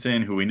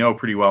Robinson, who we know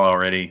pretty well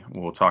already,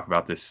 we'll talk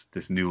about this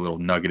new little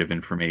nugget of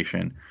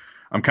information.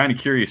 I'm kind of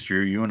curious,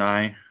 Drew. You and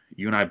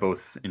I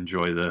both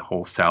enjoy the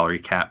whole salary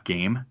cap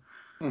game.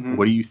 Mm-hmm.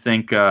 What do you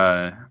think?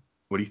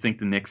 What do you think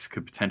the Knicks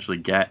could potentially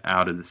get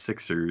out of the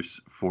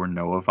Sixers for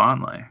Noah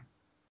Vonleh?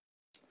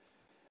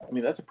 I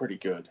mean, that's a pretty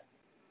good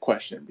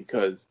question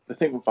because the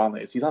thing with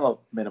Vonleh is he's on a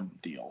minimum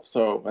deal,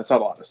 so that's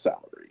not a lot of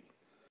salary,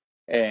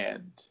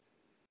 and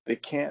they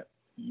can't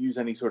use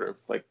any sort of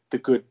the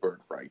good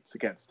bird rights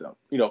against him,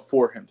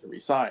 for him to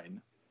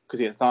resign because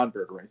he has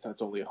non-bird rights.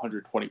 That's only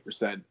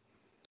 120%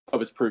 of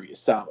his previous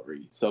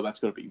salary, so that's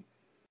going to be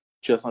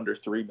just under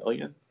 $3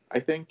 million, I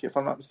think, if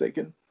I'm not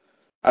mistaken.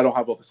 I don't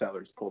have all the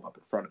salaries pulled up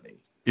in front of me.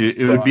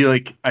 It would be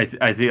like I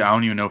think I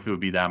don't even know if it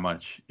would be that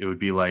much. It would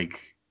be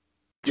like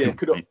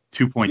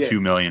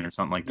 2.2 million or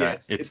something like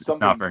that. It's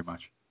not very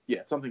much. Yeah,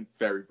 it's something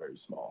very, very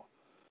small.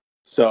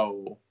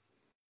 So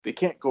they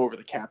can't go over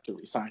the cap to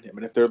re-sign him,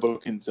 and if they're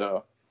looking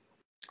to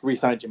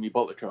re-sign Jimmy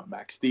Butler,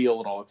 Max Steele,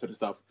 and all that sort of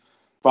stuff,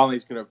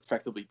 Vonleh's going to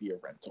effectively be a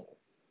rental.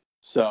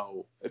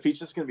 So if he's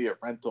just going to be a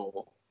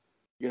rental,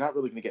 you're not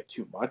really going to get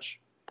too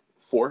much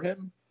for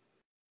him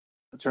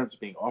in terms of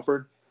being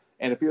offered.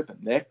 And if you're at the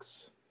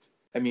Knicks,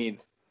 I mean,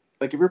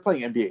 like if you're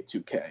playing NBA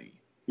 2K,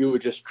 you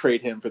would just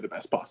trade him for the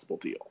best possible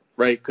deal,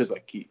 right? Because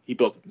like he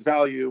built up his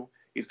value.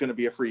 He's going to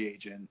be a free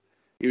agent.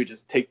 You would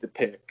just take the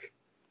pick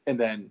and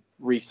then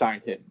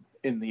re-sign him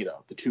in the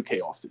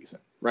 2K offseason,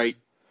 right?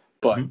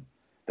 But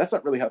that's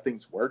not really how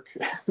things work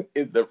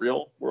in the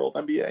real world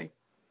NBA.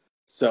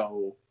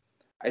 So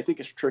I think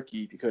it's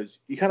tricky because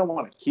you kind of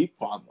want to keep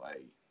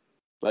Vonleh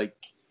like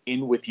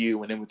in with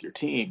you and in with your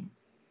team,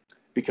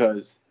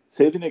 because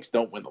say the Knicks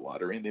don't win the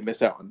lottery and they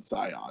miss out on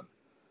Zion,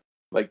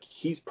 like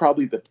he's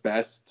probably the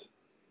best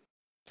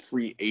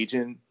free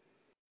agent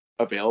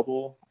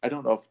available. I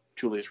don't know if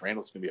Julius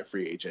Randle's going to be a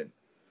free agent.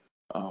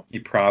 He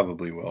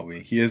probably will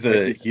be. He is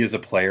a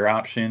player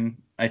option,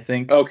 I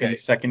think, Okay. in the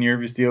second year of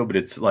his deal, but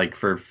it's like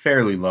for a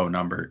fairly low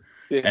number.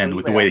 Yeah, so and he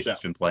with may the way opt he's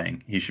out. been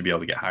playing, he should be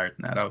able to get higher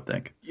than that, I would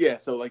think. Yeah,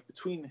 so like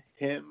between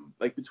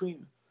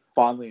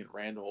Vonleh and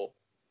Randle,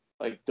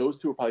 like those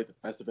two are probably the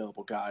best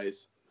available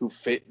guys who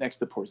fit next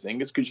to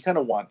Porzingis, because you kind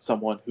of want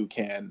someone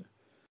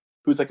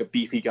who's like a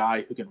beefy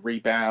guy who can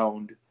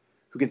rebound,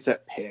 who can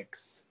set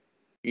picks,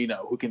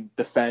 who can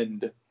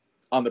defend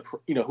on the,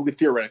 who could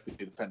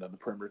theoretically defend on the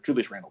perimeter.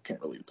 Julius Randle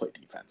can't really play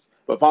defense,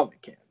 but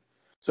Vonleh can.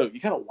 So you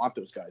kind of want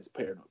those guys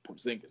paired with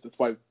Porzingis. That's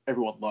why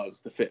everyone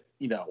loves the fit,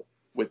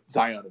 with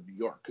Zion in New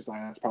York, because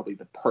Zion's probably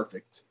the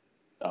perfect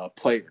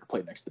player to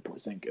play next to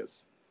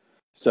Porzingis.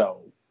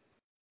 So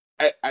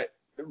I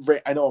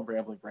know I'm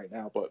rambling right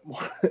now, but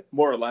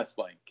more or less,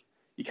 like,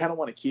 you kind of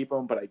want to keep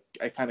him, but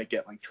I kind of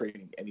get like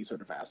trading any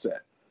sort of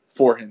asset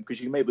for him, because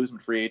you may lose him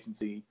in free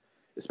agency,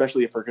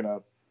 especially if we're going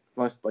to,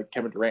 unless like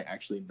Kevin Durant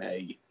actually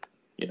may,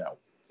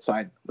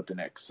 sign with the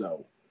Knicks.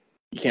 So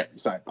you can't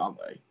re-sign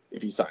Vonleh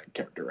if you sign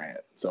Kevin Durant.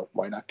 So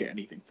why not get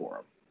anything for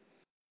him?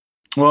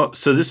 Well,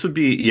 so this would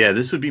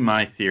be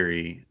my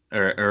theory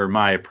or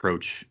my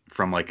approach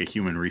from like a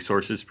human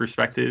resources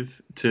perspective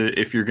to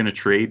if you're going to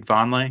trade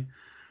Vonleh.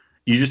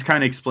 You just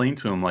kind of explain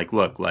to him, like,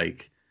 look,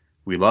 like,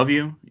 we love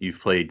you. You've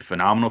played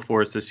phenomenal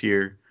for us this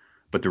year.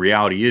 But the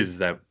reality is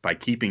that by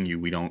keeping you,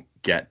 we don't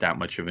get that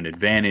much of an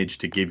advantage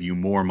to give you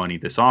more money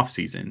this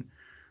offseason.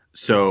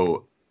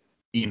 So,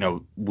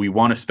 we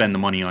want to spend the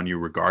money on you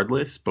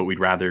regardless, but we'd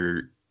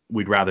rather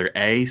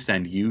A,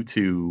 send you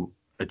to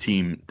a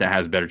team that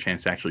has a better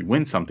chance to actually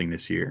win something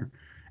this year,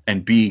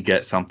 and B,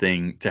 get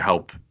something to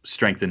help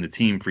strengthen the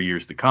team for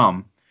years to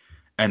come.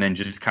 And then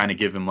just kind of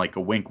give him like a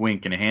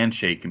wink and a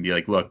handshake and be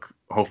like, look,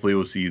 hopefully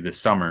we'll see you this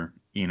summer.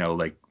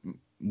 Like,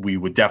 we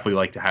would definitely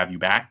like to have you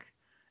back.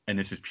 And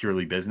this is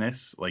purely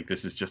business. Like,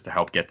 this is just to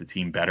help get the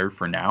team better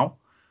for now,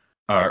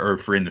 or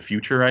for in the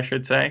future, I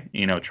should say.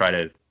 Try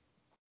to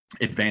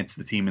advance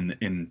the team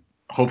in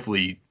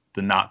hopefully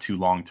the not too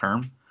long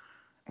term.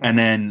 And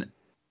then,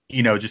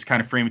 just kind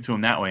of frame it to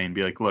him that way and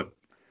be like, look,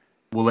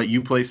 we'll let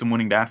you play some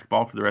winning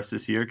basketball for the rest of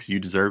this year because you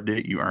deserved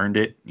it. You earned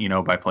it,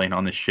 by playing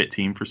on this shit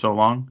team for so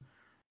long.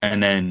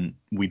 And then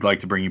we'd like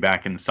to bring you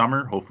back in the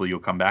summer. Hopefully you'll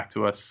come back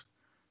to us.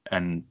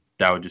 And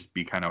that would just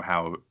be kind of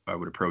how I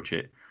would approach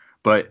it.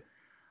 But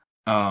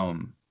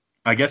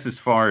I guess as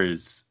far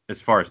as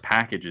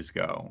packages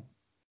go,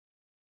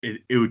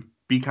 it would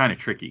be kind of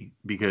tricky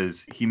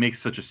because he makes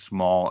such a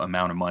small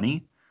amount of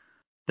money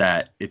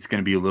that it's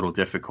going to be a little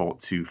difficult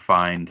to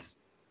find,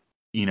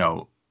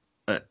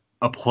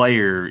 a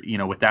player,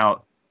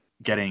 without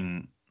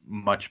getting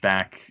much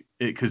back,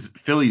 because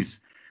Philly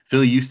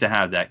used to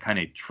have that kind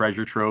of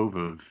treasure trove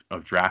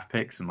of draft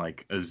picks and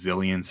like a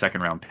zillion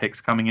second round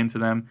picks coming into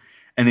them.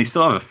 And they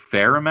still have a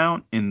fair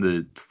amount in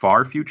the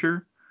far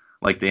future.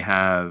 Like they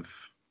have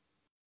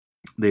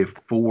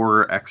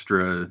 4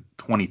 extra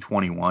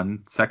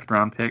 2021 second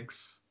round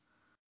picks.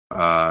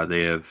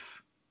 They have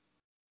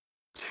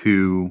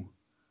 2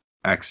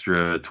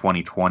 extra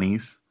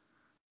 2020s.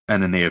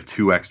 And then they have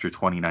 2 extra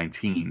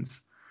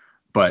 2019s.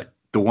 But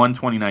the one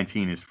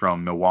 2019 is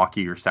from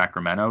Milwaukee or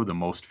Sacramento, the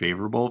most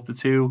favorable of the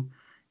two.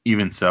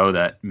 Even so,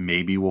 that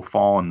maybe will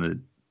fall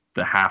in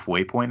the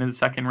halfway point of the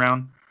second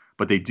round.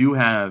 But they do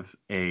have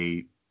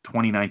a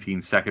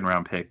 2019 second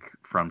round pick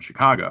from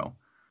Chicago.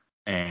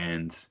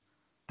 And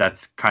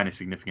that's kind of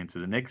significant to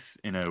the Knicks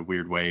in a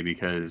weird way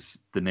because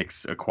the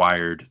Knicks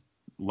acquired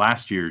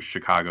last year's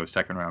Chicago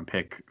second round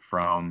pick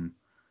from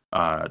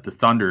the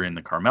Thunder in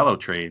the Carmelo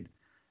trade.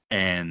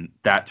 And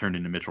that turned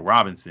into Mitchell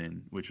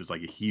Robinson, which was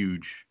like a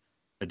huge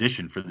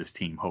addition for this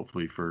team,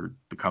 hopefully for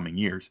the coming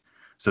years.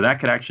 So that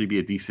could actually be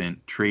a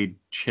decent trade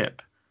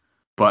chip.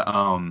 But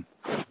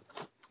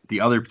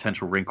the other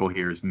potential wrinkle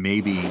here is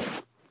maybe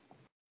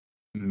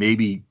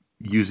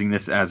using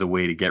this as a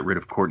way to get rid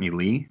of Courtney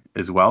Lee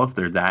as well, if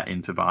they're that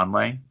into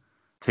Vonleh.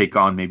 Take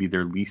on maybe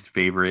their least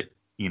favorite,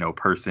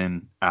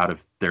 person out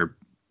of their,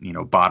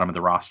 bottom of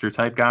the roster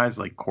type guys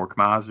like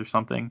Korkmaz or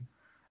something.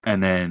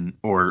 And then,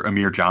 or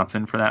Amir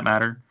Johnson for that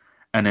matter,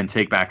 and then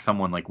take back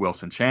someone like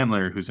Wilson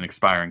Chandler, who's an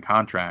expiring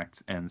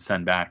contract, and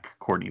send back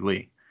Courtney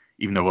Lee,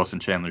 even though Wilson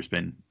Chandler's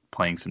been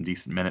playing some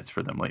decent minutes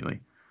for them lately.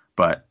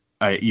 But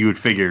you would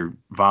figure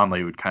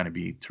Vonleh would kind of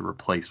be to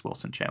replace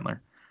Wilson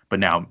Chandler. But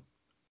now,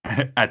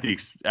 at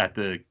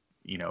the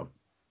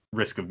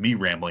risk of me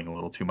rambling a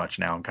little too much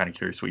now, I'm kind of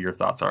curious what your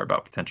thoughts are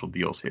about potential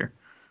deals here.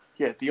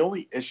 Yeah, the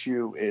only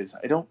issue is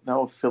I don't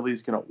know if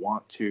Philly's going to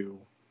want to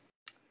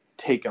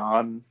take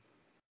on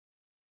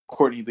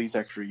Courtney Lee's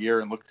extra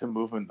year and look to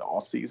move him in the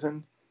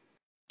offseason.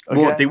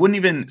 Well, they wouldn't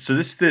even. So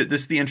this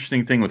is the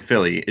interesting thing with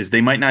Philly is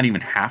they might not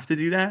even have to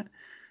do that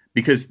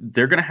because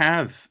they're going to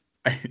have.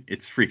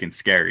 It's freaking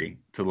scary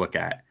to look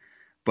at,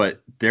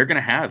 but they're going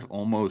to have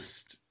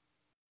almost.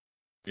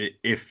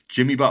 If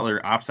Jimmy Butler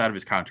opts out of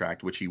his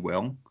contract, which he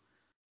will,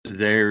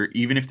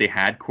 even if they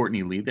had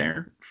Courtney Lee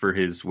there for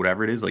his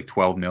whatever it is, like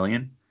 $12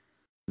 million,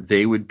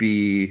 they would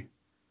be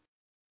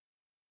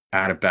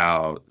at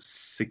about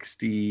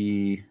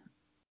 $63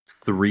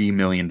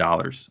 million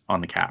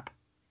on the cap.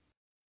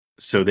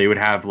 So they would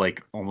have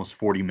like almost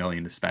 $40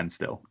 million to spend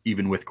still,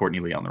 even with Courtney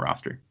Lee on the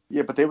roster.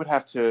 Yeah, but they would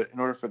have to, in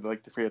order for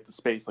to free up the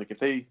space, like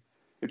if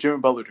Jimmy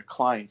Butler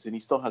declines and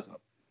he still has a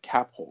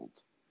cap hold,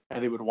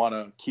 and they would want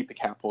to keep the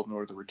cap hold in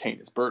order to retain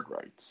his bird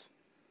rights.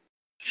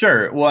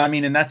 Sure. Well, I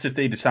mean, and that's if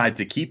they decide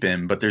to keep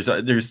him, but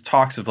there's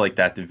talks of like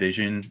that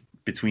division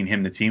between him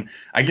and the team.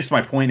 I guess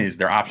my point is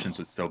their options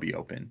would still be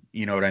open.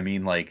 You know what I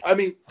mean? Like, I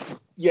mean,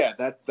 yeah,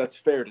 that's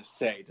fair to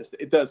say. Just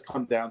it does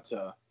come down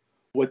to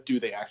what do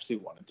they actually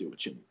want to do with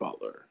Jimmy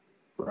Butler,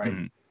 right?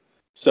 Mm-hmm.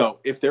 So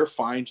if they're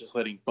fine just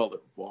letting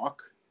Butler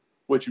walk,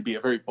 which would be a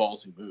very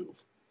ballsy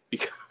move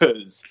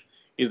because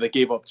they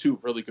gave up two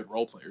really good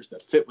role players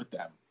that fit with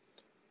them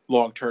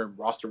long-term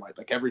roster-wide,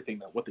 like everything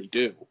that what they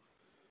do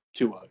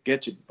to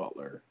get Jimmy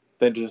Butler,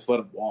 then just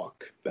let him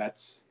walk.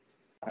 That's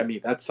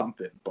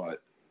something.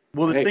 But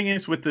the thing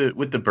is with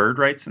the bird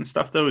rights and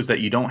stuff though is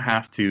that you don't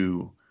have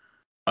to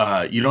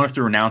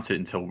renounce it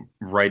until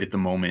right at the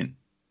moment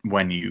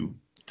when you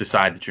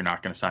decide that you're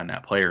not going to sign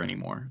that player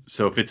anymore.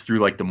 So if it's through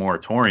like the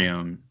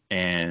moratorium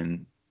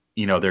and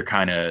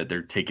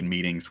they're taking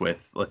meetings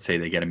with, let's say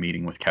they get a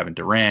meeting with Kevin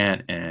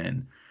Durant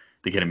and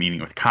they get a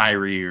meeting with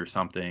Kyrie or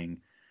something,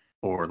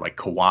 or like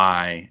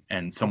Kawhi,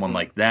 and someone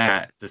like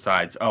that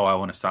decides, oh, I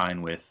want to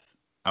sign with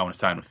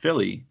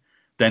Philly,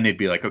 then they'd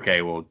be like,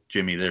 okay, well,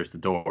 Jimmy, there's the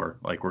door.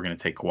 Like, we're going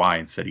to take Kawhi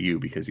instead of you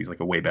because he's like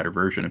a way better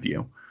version of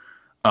you.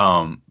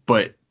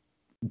 But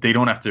they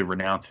don't have to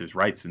renounce his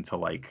rights until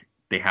like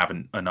they have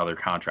another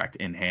contract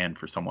in hand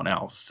for someone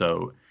else.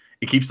 So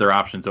it keeps their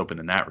options open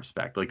in that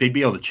respect. Like, they'd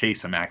be able to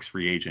chase a max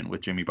free agent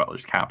with Jimmy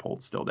Butler's cap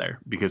hold still there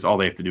because all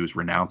they have to do is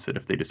renounce it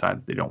if they decide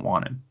that they don't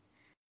want him.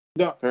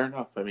 No, fair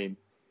enough. I mean,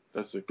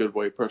 that's a good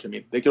way to approach it. I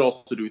mean, they could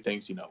also do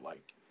things,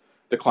 like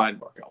decline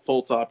Markelle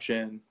Fultz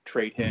option,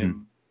 trade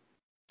him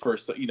for,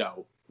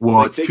 Well,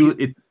 like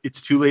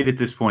it's too late at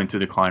this point to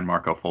decline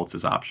Markelle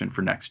Fultz's option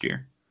for next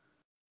year.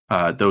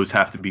 Those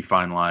have to be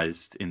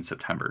finalized in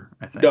September,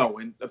 I think. No,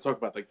 and I'm talking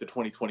about like the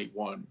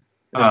 2021.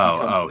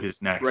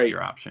 His next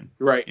year option.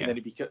 Right, yeah.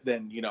 And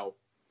then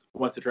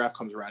once the draft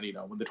comes around,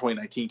 when the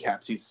 2019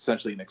 caps, he's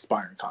essentially an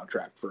expiring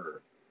contract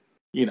for,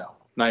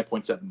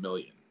 $9.7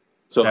 million.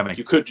 So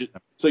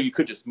you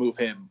could just move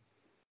him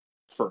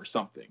for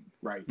something,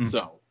 right? Mm-hmm.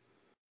 So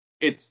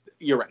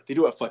you're right. They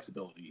do have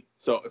flexibility.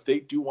 So if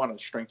they do want to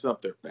strengthen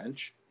up their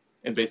bench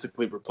and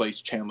basically replace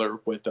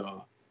Chandler with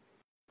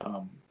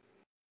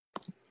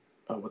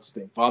what's his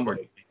name,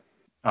 Vonleh.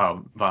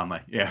 Oh,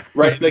 Vonleh, yeah.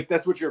 Right, like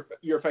that's what you're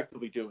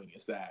effectively doing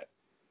is that.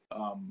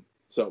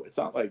 So it's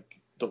not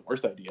like the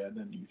worst idea, and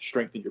then you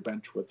strengthen your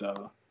bench with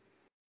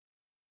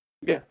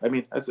yeah. I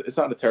mean, it's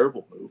not a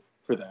terrible move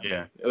for them.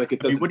 Yeah, like it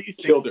doesn't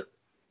kill their.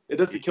 It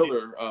doesn't kill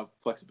their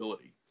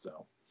flexibility.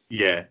 So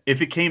yeah,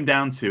 if it came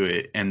down to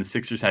it, and the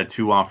Sixers had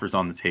two offers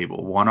on the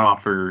table, one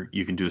offer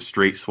you can do a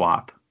straight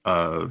swap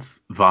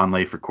of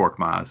Vonleh for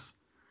Korkmaz,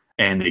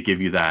 and they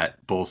give you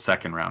that Bulls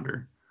second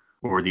rounder,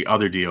 or the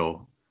other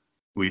deal,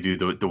 we do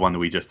the one that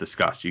we just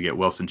discussed. You get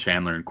Wilson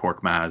Chandler and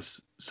Korkmaz,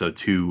 so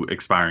two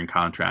expiring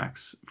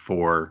contracts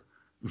for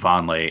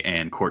Vonleh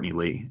and Courtney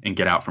Lee, and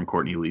get out from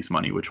Courtney Lee's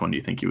money. Which one do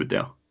you think you would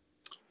do?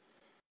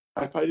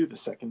 I'd probably do the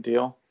second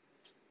deal.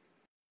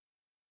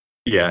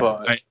 Yeah,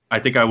 but I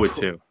think I would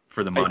too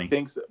for the money. I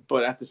think so,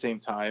 but at the same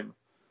time,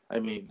 I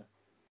mean,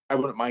 I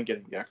wouldn't mind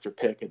getting the extra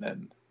pick, and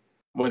then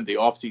when the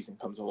offseason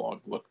comes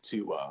along, look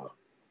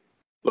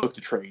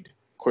to trade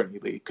Courtney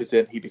Lee, because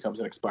then he becomes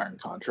an expiring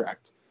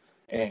contract,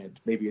 and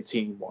maybe a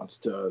team wants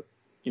to,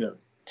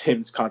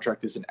 Tim's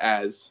contract isn't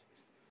as,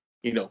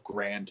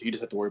 grand. You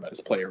just have to worry about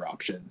his player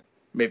option.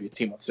 Maybe a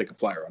team wants to take a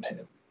flyer on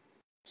him.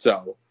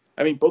 So,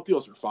 I mean, both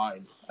deals are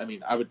fine. I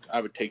mean, I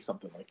would take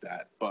something like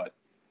that, but.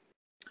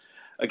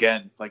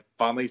 Again, like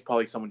Vonleh is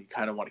probably someone you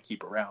kind of want to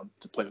keep around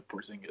to play with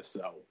Porzingis,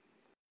 so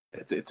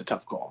it's a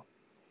tough call.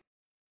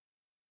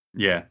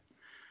 Yeah,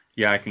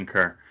 I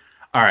concur.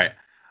 All right,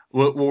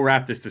 we'll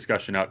wrap this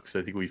discussion up because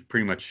I think we've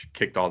pretty much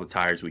kicked all the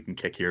tires we can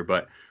kick here.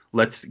 But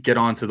let's get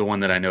on to the one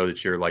that I know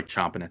that you're like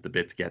chomping at the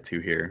bit to get to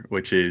here,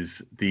 which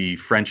is the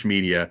French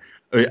media.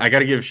 I got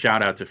to give a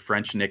shout out to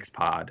French Knicks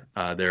Pod.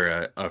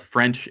 They're a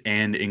French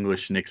and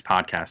English Knicks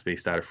podcast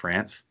based out of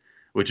France,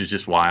 which is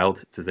just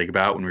wild to think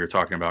about when we were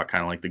talking about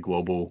kind of like the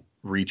global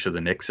reach of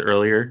the Knicks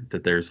earlier,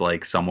 that there's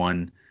like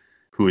someone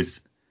who is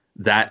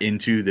that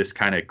into this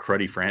kind of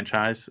cruddy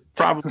franchise,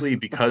 probably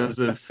because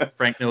of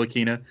Frank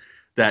Ntilikina.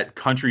 that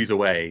countries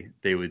away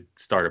they would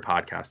start a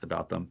podcast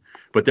about them.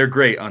 But they're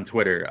great on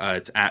Twitter.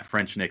 It's at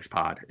French Knicks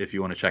Pod if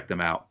you want to check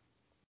them out.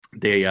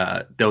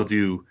 They'll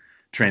do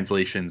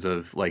translations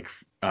of like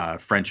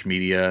French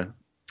media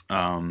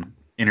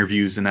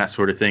interviews and that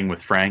sort of thing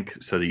with Frank,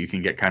 so that you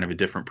can get kind of a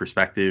different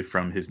perspective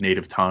from his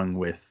native tongue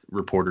with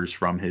reporters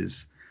from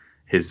his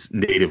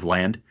native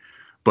land.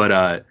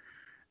 But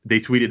they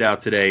tweeted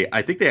out today,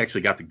 I think they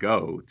actually got to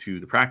go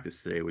to the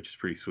practice today, which is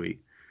pretty sweet.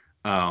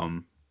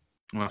 It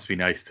must be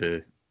nice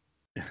to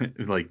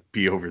like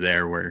be over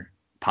there where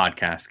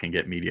podcasts can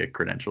get media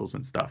credentials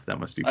and stuff. That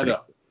must be pretty. I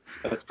know.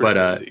 That's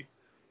pretty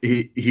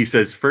crazy. He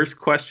says, first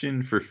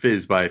question for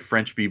Fizz by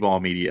French B-Ball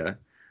Media.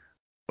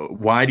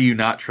 Why do you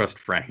not trust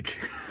Frank?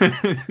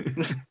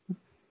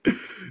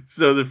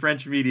 So the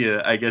French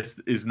media, I guess,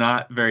 is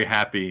not very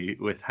happy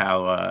with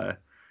how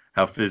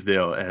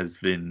Fizdale has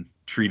been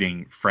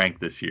treating Frank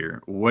this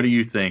year. What do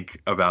you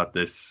think about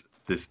this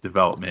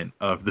development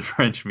of the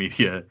French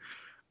media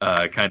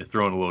kind of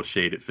throwing a little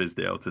shade at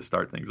Fizdale to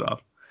start things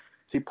off?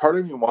 See, part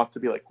of me wants to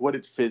be like, what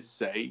did Fizz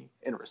say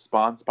in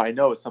response? But I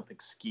know it's something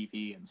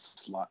skeevy and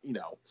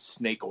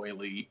snake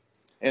oily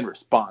in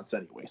response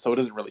anyway, so it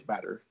doesn't really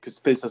matter because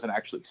Fizz doesn't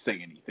actually say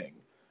anything.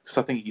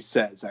 Something he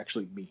says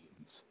actually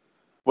means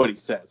what he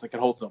says. Like, it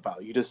holds no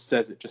value. He just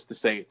says it just to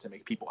say it to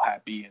make people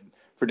happy and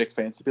for Knicks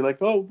fans to be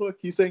like, oh, look,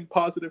 he's saying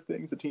positive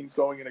things. The team's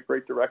going in a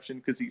great direction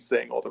because he's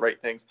saying all the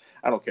right things.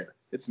 I don't care.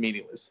 It's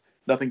meaningless.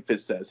 Nothing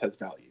Fizz says has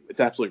value.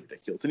 It's absolutely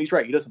ridiculous. And he's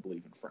right. He doesn't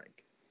believe in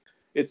Frank.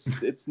 It's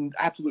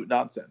absolute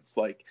nonsense.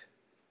 Like,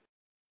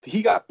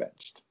 he got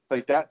benched.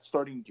 Like, that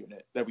starting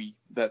unit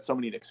that so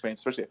many Knicks fans,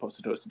 especially at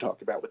Posted Toast, and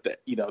talked about with the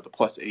the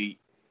 +8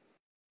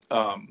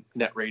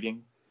 net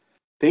rating,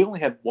 they only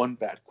had one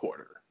bad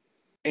quarter,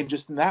 and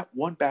just in that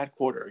one bad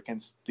quarter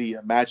against the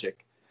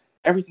Magic,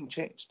 everything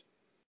changed.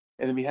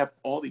 And then we have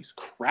all these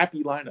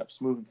crappy lineups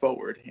moving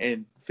forward,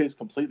 and Fizz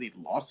completely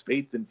lost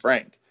faith in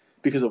Frank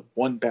because of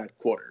one bad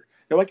quarter.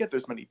 Now, I get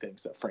there's many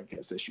things that Frank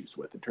has issues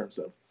with in terms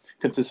of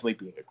consistently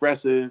being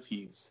aggressive.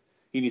 He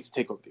needs to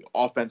take over the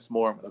offense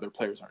more when other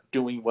players aren't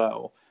doing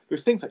well.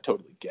 There's things I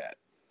totally get.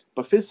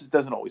 But Fizz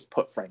doesn't always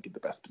put Frank in the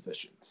best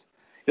positions.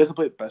 He doesn't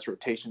play the best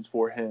rotations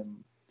for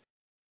him.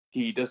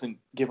 He doesn't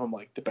give him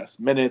like the best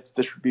minutes,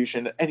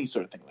 distribution, any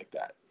sort of thing like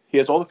that. He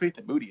has all the faith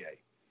in Mudiay.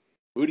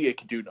 Mudiay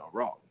can do no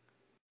wrong.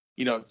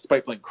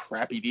 Despite playing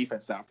crappy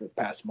defense now for the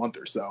past month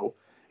or so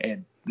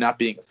and not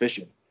being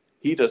efficient,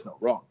 he does no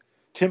wrong.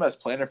 Tim has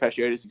plantar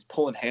fasciitis. He's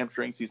pulling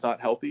hamstrings. He's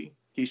not healthy.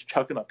 He's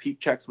chucking up heat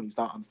checks when he's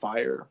not on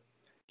fire.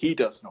 He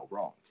does no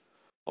wrong.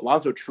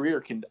 Alonzo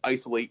Trier can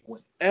isolate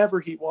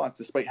whenever he wants,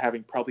 despite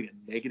having probably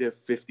a negative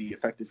 50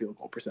 effective field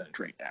goal percentage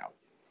right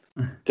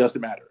now.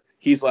 Doesn't matter.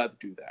 He's allowed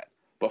to do that.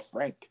 But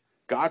Frank,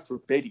 God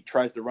forbid he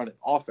tries to run an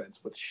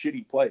offense with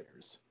shitty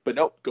players. But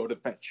nope, go to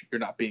the bench. You're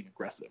not being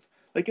aggressive.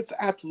 Like, it's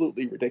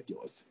absolutely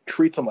ridiculous.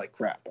 Treats him like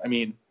crap. I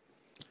mean,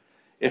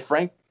 if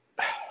Frank...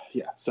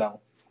 Yeah, so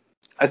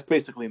that's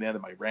basically the end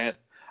of my rant.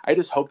 I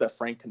just hope that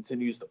Frank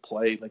continues to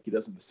play like he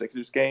does in the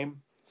Sixers game,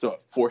 so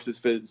it forces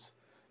Fizz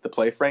to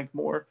play Frank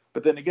more.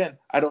 But then again,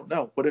 I don't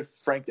know. What if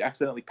Frank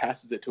accidentally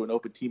passes it to an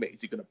open teammate?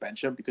 Is he going to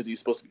bench him because he's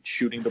supposed to be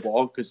shooting the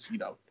ball because,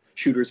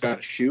 shooters got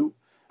to shoot?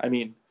 I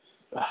mean,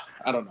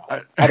 I don't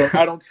know.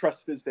 I don't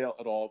trust Fizdale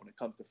at all when it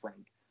comes to Frank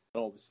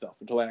and all this stuff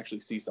until I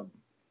actually see some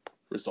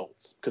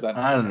results. Because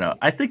I don't know.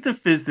 I think that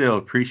Fizdale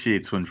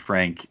appreciates when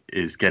Frank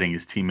is getting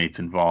his teammates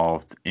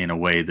involved in a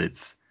way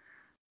that's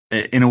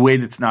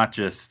not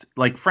just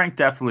like Frank.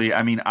 Definitely.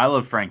 I mean, I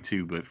love Frank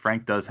too, but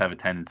Frank does have a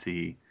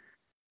tendency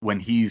when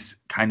he's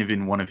kind of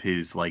in one of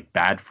his like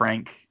bad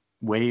Frank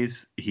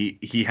ways.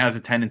 He has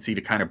a tendency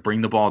to kind of bring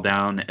the ball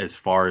down as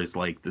far as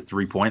like the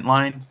 3-point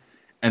line,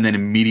 and then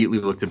immediately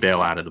look to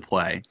bail out of the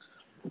play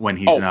when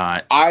he's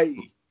not. I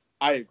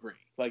agree.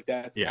 Like,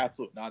 that's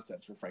absolute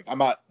nonsense for Frank.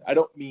 I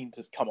don't mean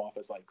to come off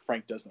as like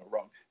Frank does no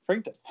wrong.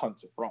 Frank does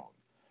tons of wrong.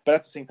 But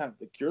at the same time,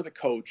 like, you're the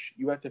coach,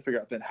 you have to figure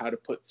out then how to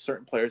put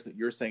certain players that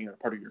you're saying are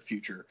part of your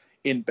future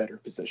in better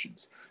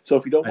positions. So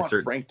if you don't want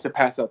Frank to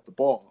pass out the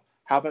ball,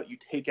 how about you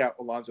take out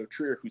Alonzo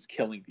Trier, who's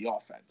killing the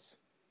offense?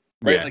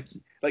 Right? Yeah.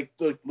 Like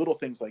the little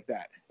things like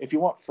that. If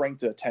you want Frank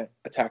to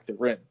attack the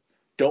rim,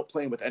 don't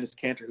play him with Enes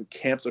Kanter, who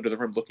camps under the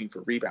rim looking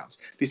for rebounds.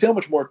 Do you see how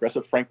much more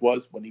aggressive Frank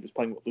was when he was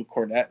playing with Luke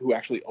Cornett, who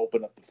actually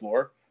opened up the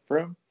floor for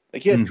him?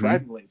 Like, he had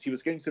driving lanes. He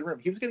was getting to the rim.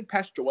 He was getting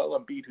past Joel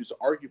Embiid, who's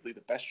arguably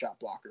the best shot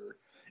blocker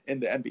in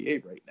the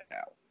NBA right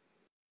now.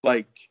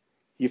 Like,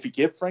 if you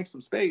give Frank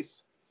some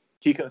space,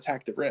 he can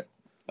attack the rim.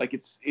 Like,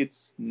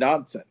 it's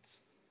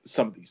nonsense,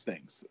 some of these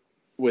things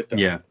with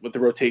the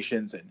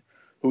rotations and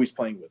who he's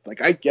playing with.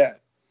 Like, I get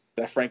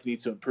that Frank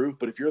needs to improve,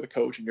 but if you're the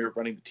coach and you're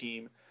running the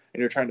team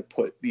and you're trying to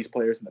put these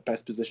players in the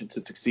best position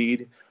to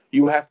succeed,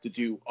 you have to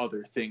do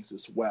other things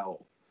as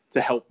well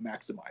to help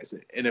maximize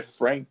it. And if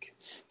Frank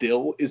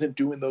still isn't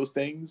doing those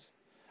things,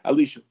 at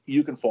least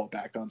you can fall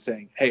back on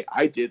saying, hey,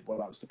 I did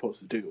what I was supposed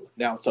to do.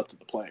 Now it's up to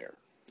the player.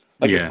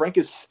 Like, if Frank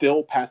is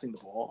still passing the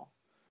ball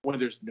when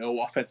there's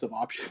no offensive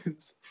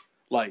options,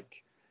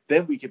 like,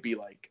 then we could be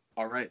like,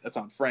 all right, that's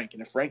on Frank.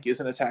 And if Frank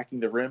isn't attacking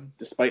the rim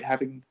despite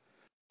having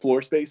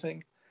floor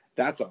spacing,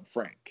 that's on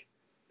Frank.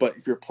 But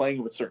if you're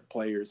playing with certain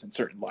players and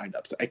certain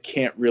lineups, I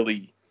can't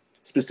really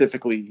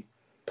specifically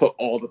put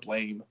all the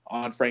blame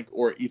on Frank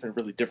or even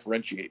really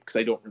differentiate because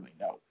I don't really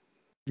know.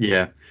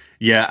 Yeah.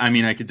 Yeah. I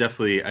mean, I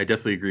definitely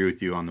agree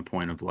with you on the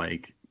point of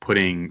like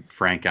putting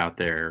Frank out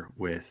there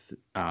with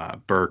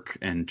Burke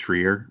and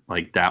Trier.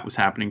 Like that was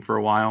happening for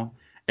a while.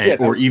 Yeah,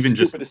 or even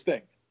just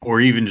thing. Or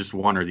even just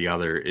one or the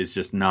other is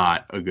just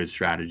not a good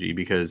strategy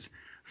because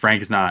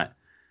Frank is not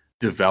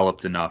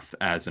developed enough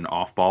as an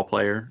off-ball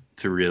player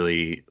to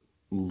really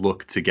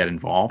look to get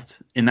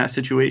involved in that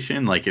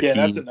situation. Like if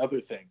that's another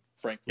thing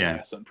Frank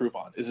has to improve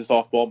on is his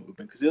off-ball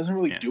movement because he doesn't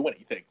really do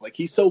anything. Like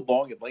he's so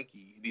long and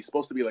lanky, and he's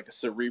supposed to be like a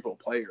cerebral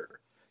player.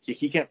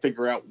 He can't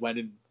figure out when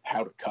and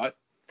how to cut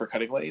for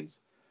cutting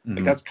lanes.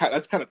 Mm-hmm. Like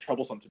that's kind of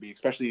troublesome to me,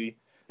 especially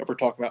if we're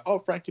talking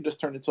about Frank can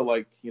just turn into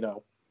like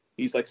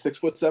he's like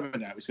 6'7"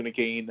 now. He's going to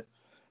gain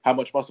how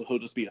much muscle? He'll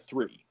just be a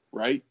 3,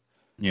 right?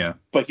 Yeah.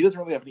 But he doesn't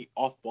really have any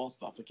off-ball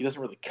stuff. Like he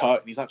doesn't really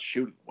cut, and he's not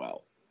shooting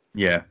well.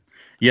 Yeah.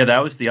 Yeah, that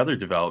was the other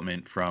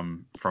development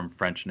from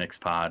French Knicks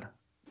pod.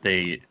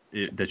 That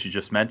you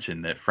just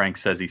mentioned that Frank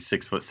says he's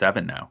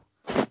 6'7" now,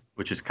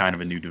 which is kind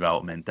of a new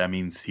development. That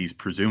means he's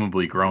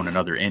presumably grown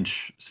another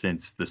inch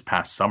since this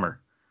past summer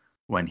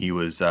when he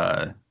was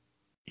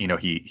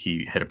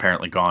he had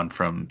apparently gone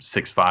from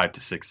 6'5" to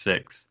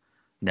 6'6".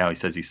 Now he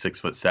says he's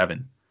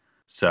 6'7".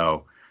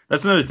 So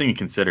that's another thing to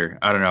consider.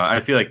 I don't know. I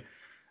feel like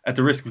at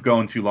the risk of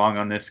going too long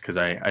on this, because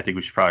I think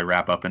we should probably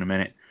wrap up in a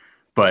minute,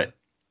 but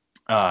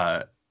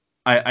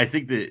I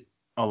think that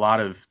a lot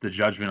of the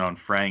judgment on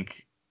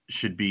Frank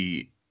should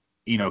be,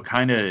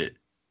 kind of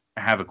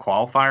have a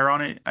qualifier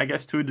on it, I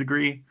guess, to a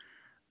degree,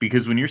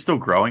 because when you're still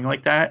growing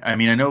like that, I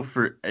mean, I know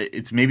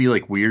it's maybe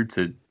like weird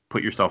to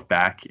put yourself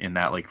back in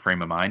that like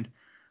frame of mind,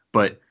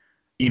 but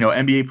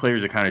NBA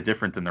players are kind of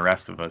different than the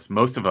rest of us.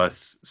 Most of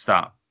us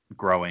stop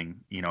growing,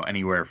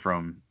 anywhere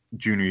from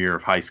junior year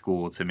of high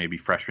school to maybe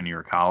freshman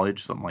year of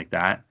college, something like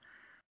that.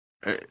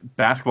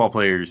 Basketball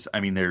players, I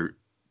mean,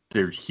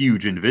 they're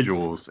huge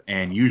individuals,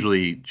 and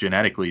usually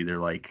genetically they're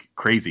like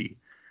crazy.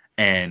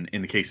 And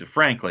in the case of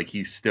Frank, like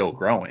he's still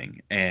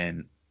growing,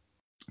 and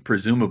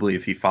presumably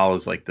if he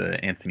follows like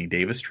the Anthony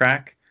Davis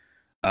track,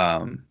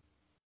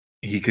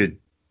 he could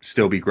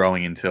still be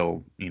growing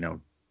until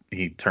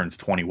he turns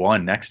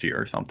 21 next year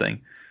or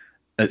something.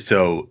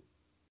 So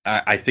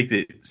I think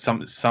that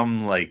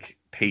some like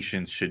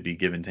patience should be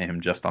given to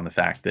him just on the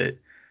fact that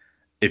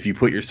if you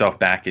put yourself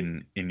back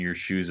in your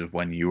shoes of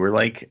when you were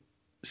like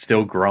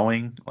still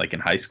growing, like in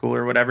high school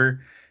or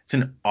whatever, it's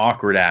an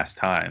awkward ass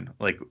time.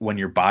 Like when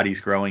your body's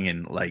growing,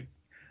 and like,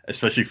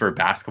 especially for a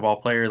basketball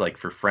player, like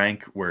for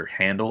Frank, where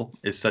handle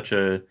is such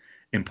a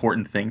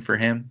important thing for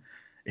him,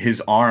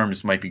 his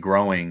arms might be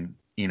growing,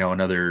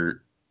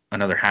 another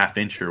half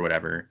inch or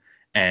whatever,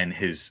 and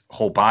his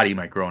whole body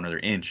might grow another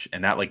inch,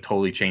 and that like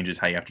totally changes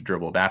how you have to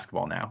dribble a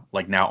basketball now.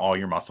 Like now all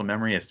your muscle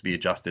memory has to be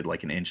adjusted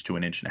like an inch to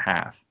an inch and a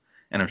half.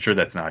 And I'm sure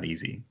that's not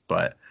easy,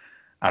 but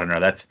I don't know.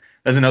 That's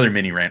another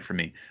mini rant for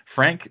me.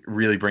 Frank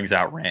really brings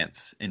out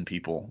rants in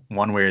people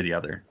one way or the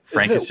other.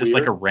 Frank is just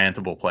weird? Like a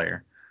rantable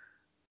player.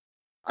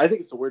 I think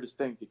it's the weirdest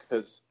thing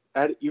because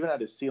even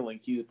at his ceiling,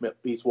 he's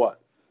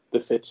what? The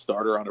 5th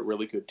starter on a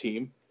really good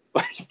team.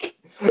 Like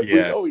we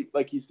know he's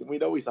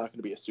not going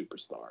to be a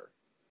superstar.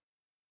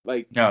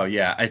 Like no,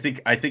 yeah. I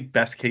think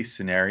best case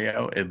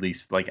scenario, at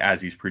least like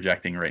as he's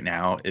projecting right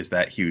now, is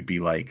that he would be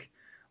like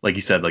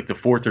you said, like the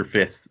 4th or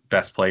 5th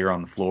best player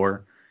on the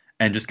floor,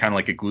 and just kind of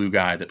like a glue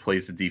guy that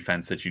plays the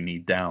defense that you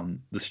need down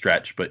the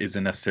stretch, but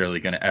isn't necessarily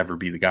going to ever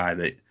be the guy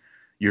that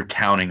you're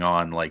counting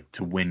on like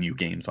to win you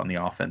games on the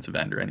offensive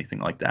end or anything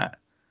like that.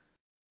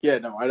 Yeah,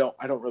 no, I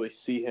don't really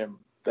see him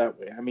that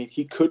way. I mean,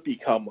 he could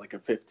become like a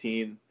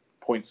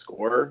 15-point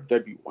scorer.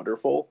 That'd be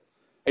wonderful.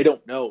 I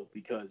don't know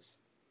because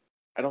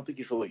I don't think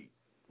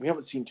we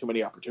haven't seen too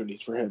many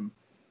opportunities for him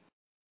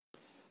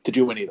to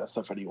do any of that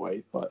stuff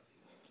anyway. But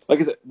like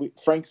I said,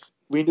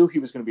 we knew he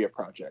was going to be a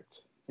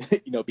project,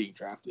 being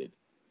drafted.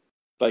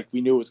 Like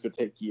we knew it was going to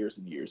take years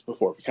and years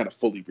before we kind of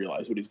fully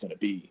realized what he's going to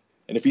be.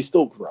 And if he's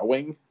still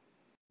growing,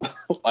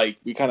 like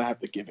we kind of have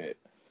to give it,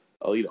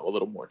 a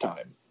little more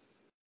time.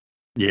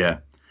 Yeah.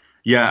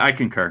 Yeah, I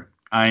concur.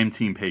 I am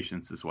team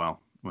patience as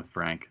well with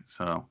Frank.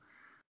 So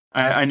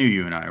I knew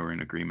you and I were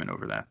in agreement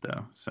over that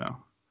though. So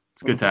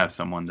it's good to have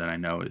someone that I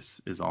know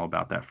is all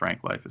about that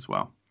Frank life as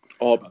well.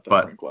 All about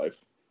that Frank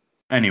life.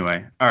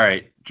 Anyway, all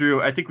right,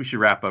 Drew, I think we should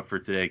wrap up for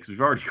today because we've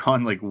already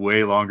gone like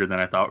way longer than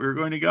I thought we were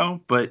going to go.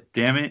 But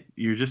damn it,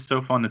 you're just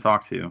so fun to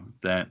talk to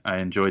that I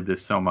enjoyed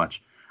this so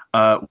much.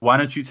 Why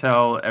don't you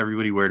tell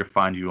everybody where to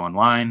find you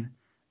online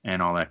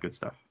and all that good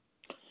stuff?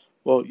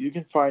 Well, you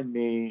can find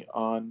me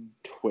on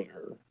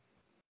Twitter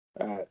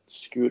at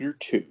Scooter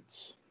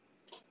Toots.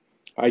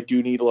 I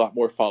do need a lot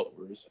more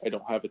followers. I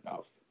don't have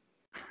enough.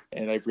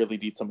 And I really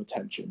need some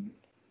attention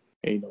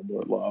and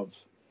more love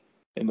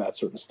and that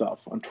sort of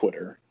stuff on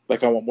Twitter.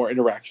 Like I want more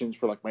interactions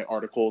for like my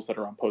articles that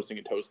are on Posting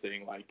and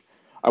Toasting. Like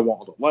I want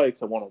all the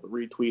likes. I want all the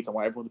retweets. I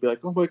want everyone to be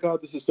like, oh my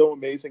God, this is so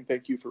amazing.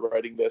 Thank you for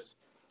writing this.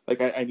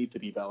 Like, I need to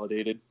be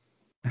validated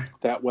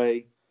that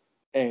way.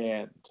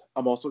 And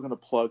I'm also going to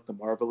plug The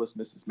Marvelous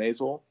Mrs.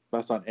 Maisel.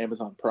 That's on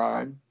Amazon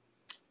Prime.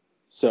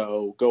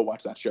 So go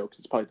watch that show because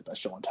it's probably the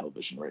best show on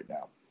television right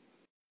now.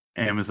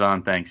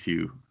 Amazon thanks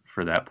you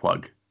for that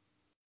plug.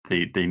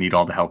 They need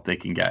all the help they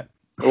can get.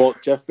 Well,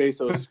 Jeff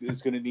Bezos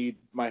is going to need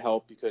my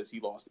help because he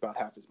lost about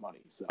half his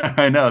money. So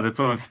I know, that's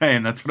what I'm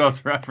saying. That's what I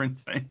was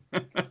referencing.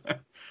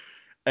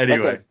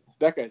 Anyway,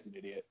 that guy's an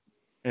idiot.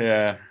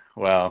 Yeah,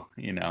 well,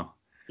 you know,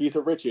 he's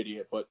a rich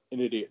idiot, but an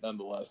idiot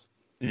nonetheless.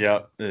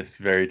 Yep, it's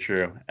very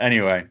true.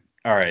 Anyway,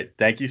 all right.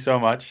 Thank you so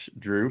much,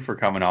 Drew, for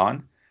coming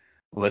on.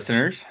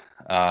 Listeners,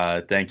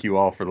 thank you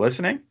all for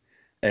listening.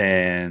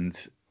 And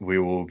we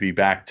will be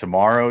back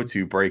tomorrow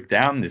to break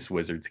down this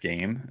Wizards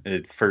game. The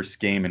first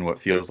game in what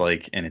feels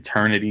like an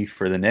eternity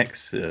for the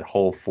Knicks, a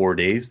whole 4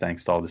 days,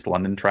 thanks to all this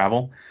London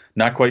travel.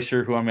 Not quite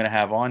sure who I'm going to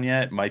have on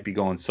yet. Might be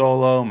going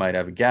solo, might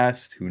have a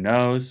guest. Who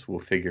knows? We'll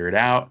figure it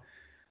out.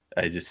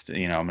 I'm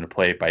going to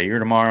play it by ear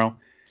tomorrow.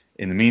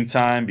 In the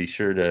meantime, be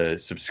sure to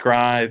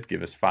subscribe,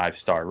 give us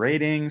 5-star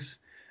ratings,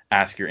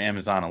 ask your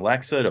Amazon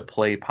Alexa to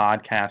play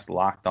podcast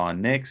Locked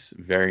On Knicks.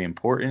 Very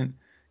important,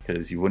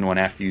 because you wouldn't want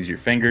to have to use your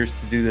fingers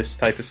to do this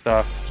type of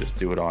stuff. Just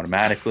do it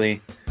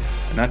automatically.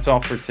 And that's all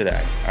for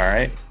today. All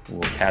right?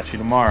 We'll catch you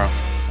tomorrow.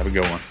 Have a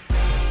good one.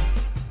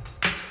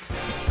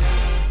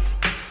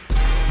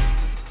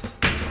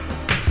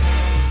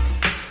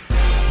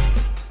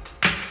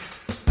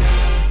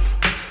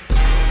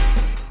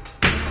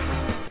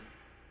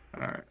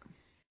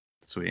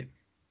 Sweet.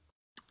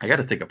 I got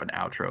to think up an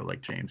outro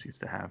like James used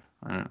to have.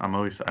 I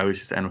always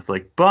just end with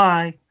like,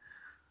 bye.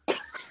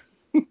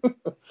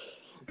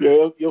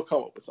 Yeah, you'll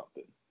come up with something.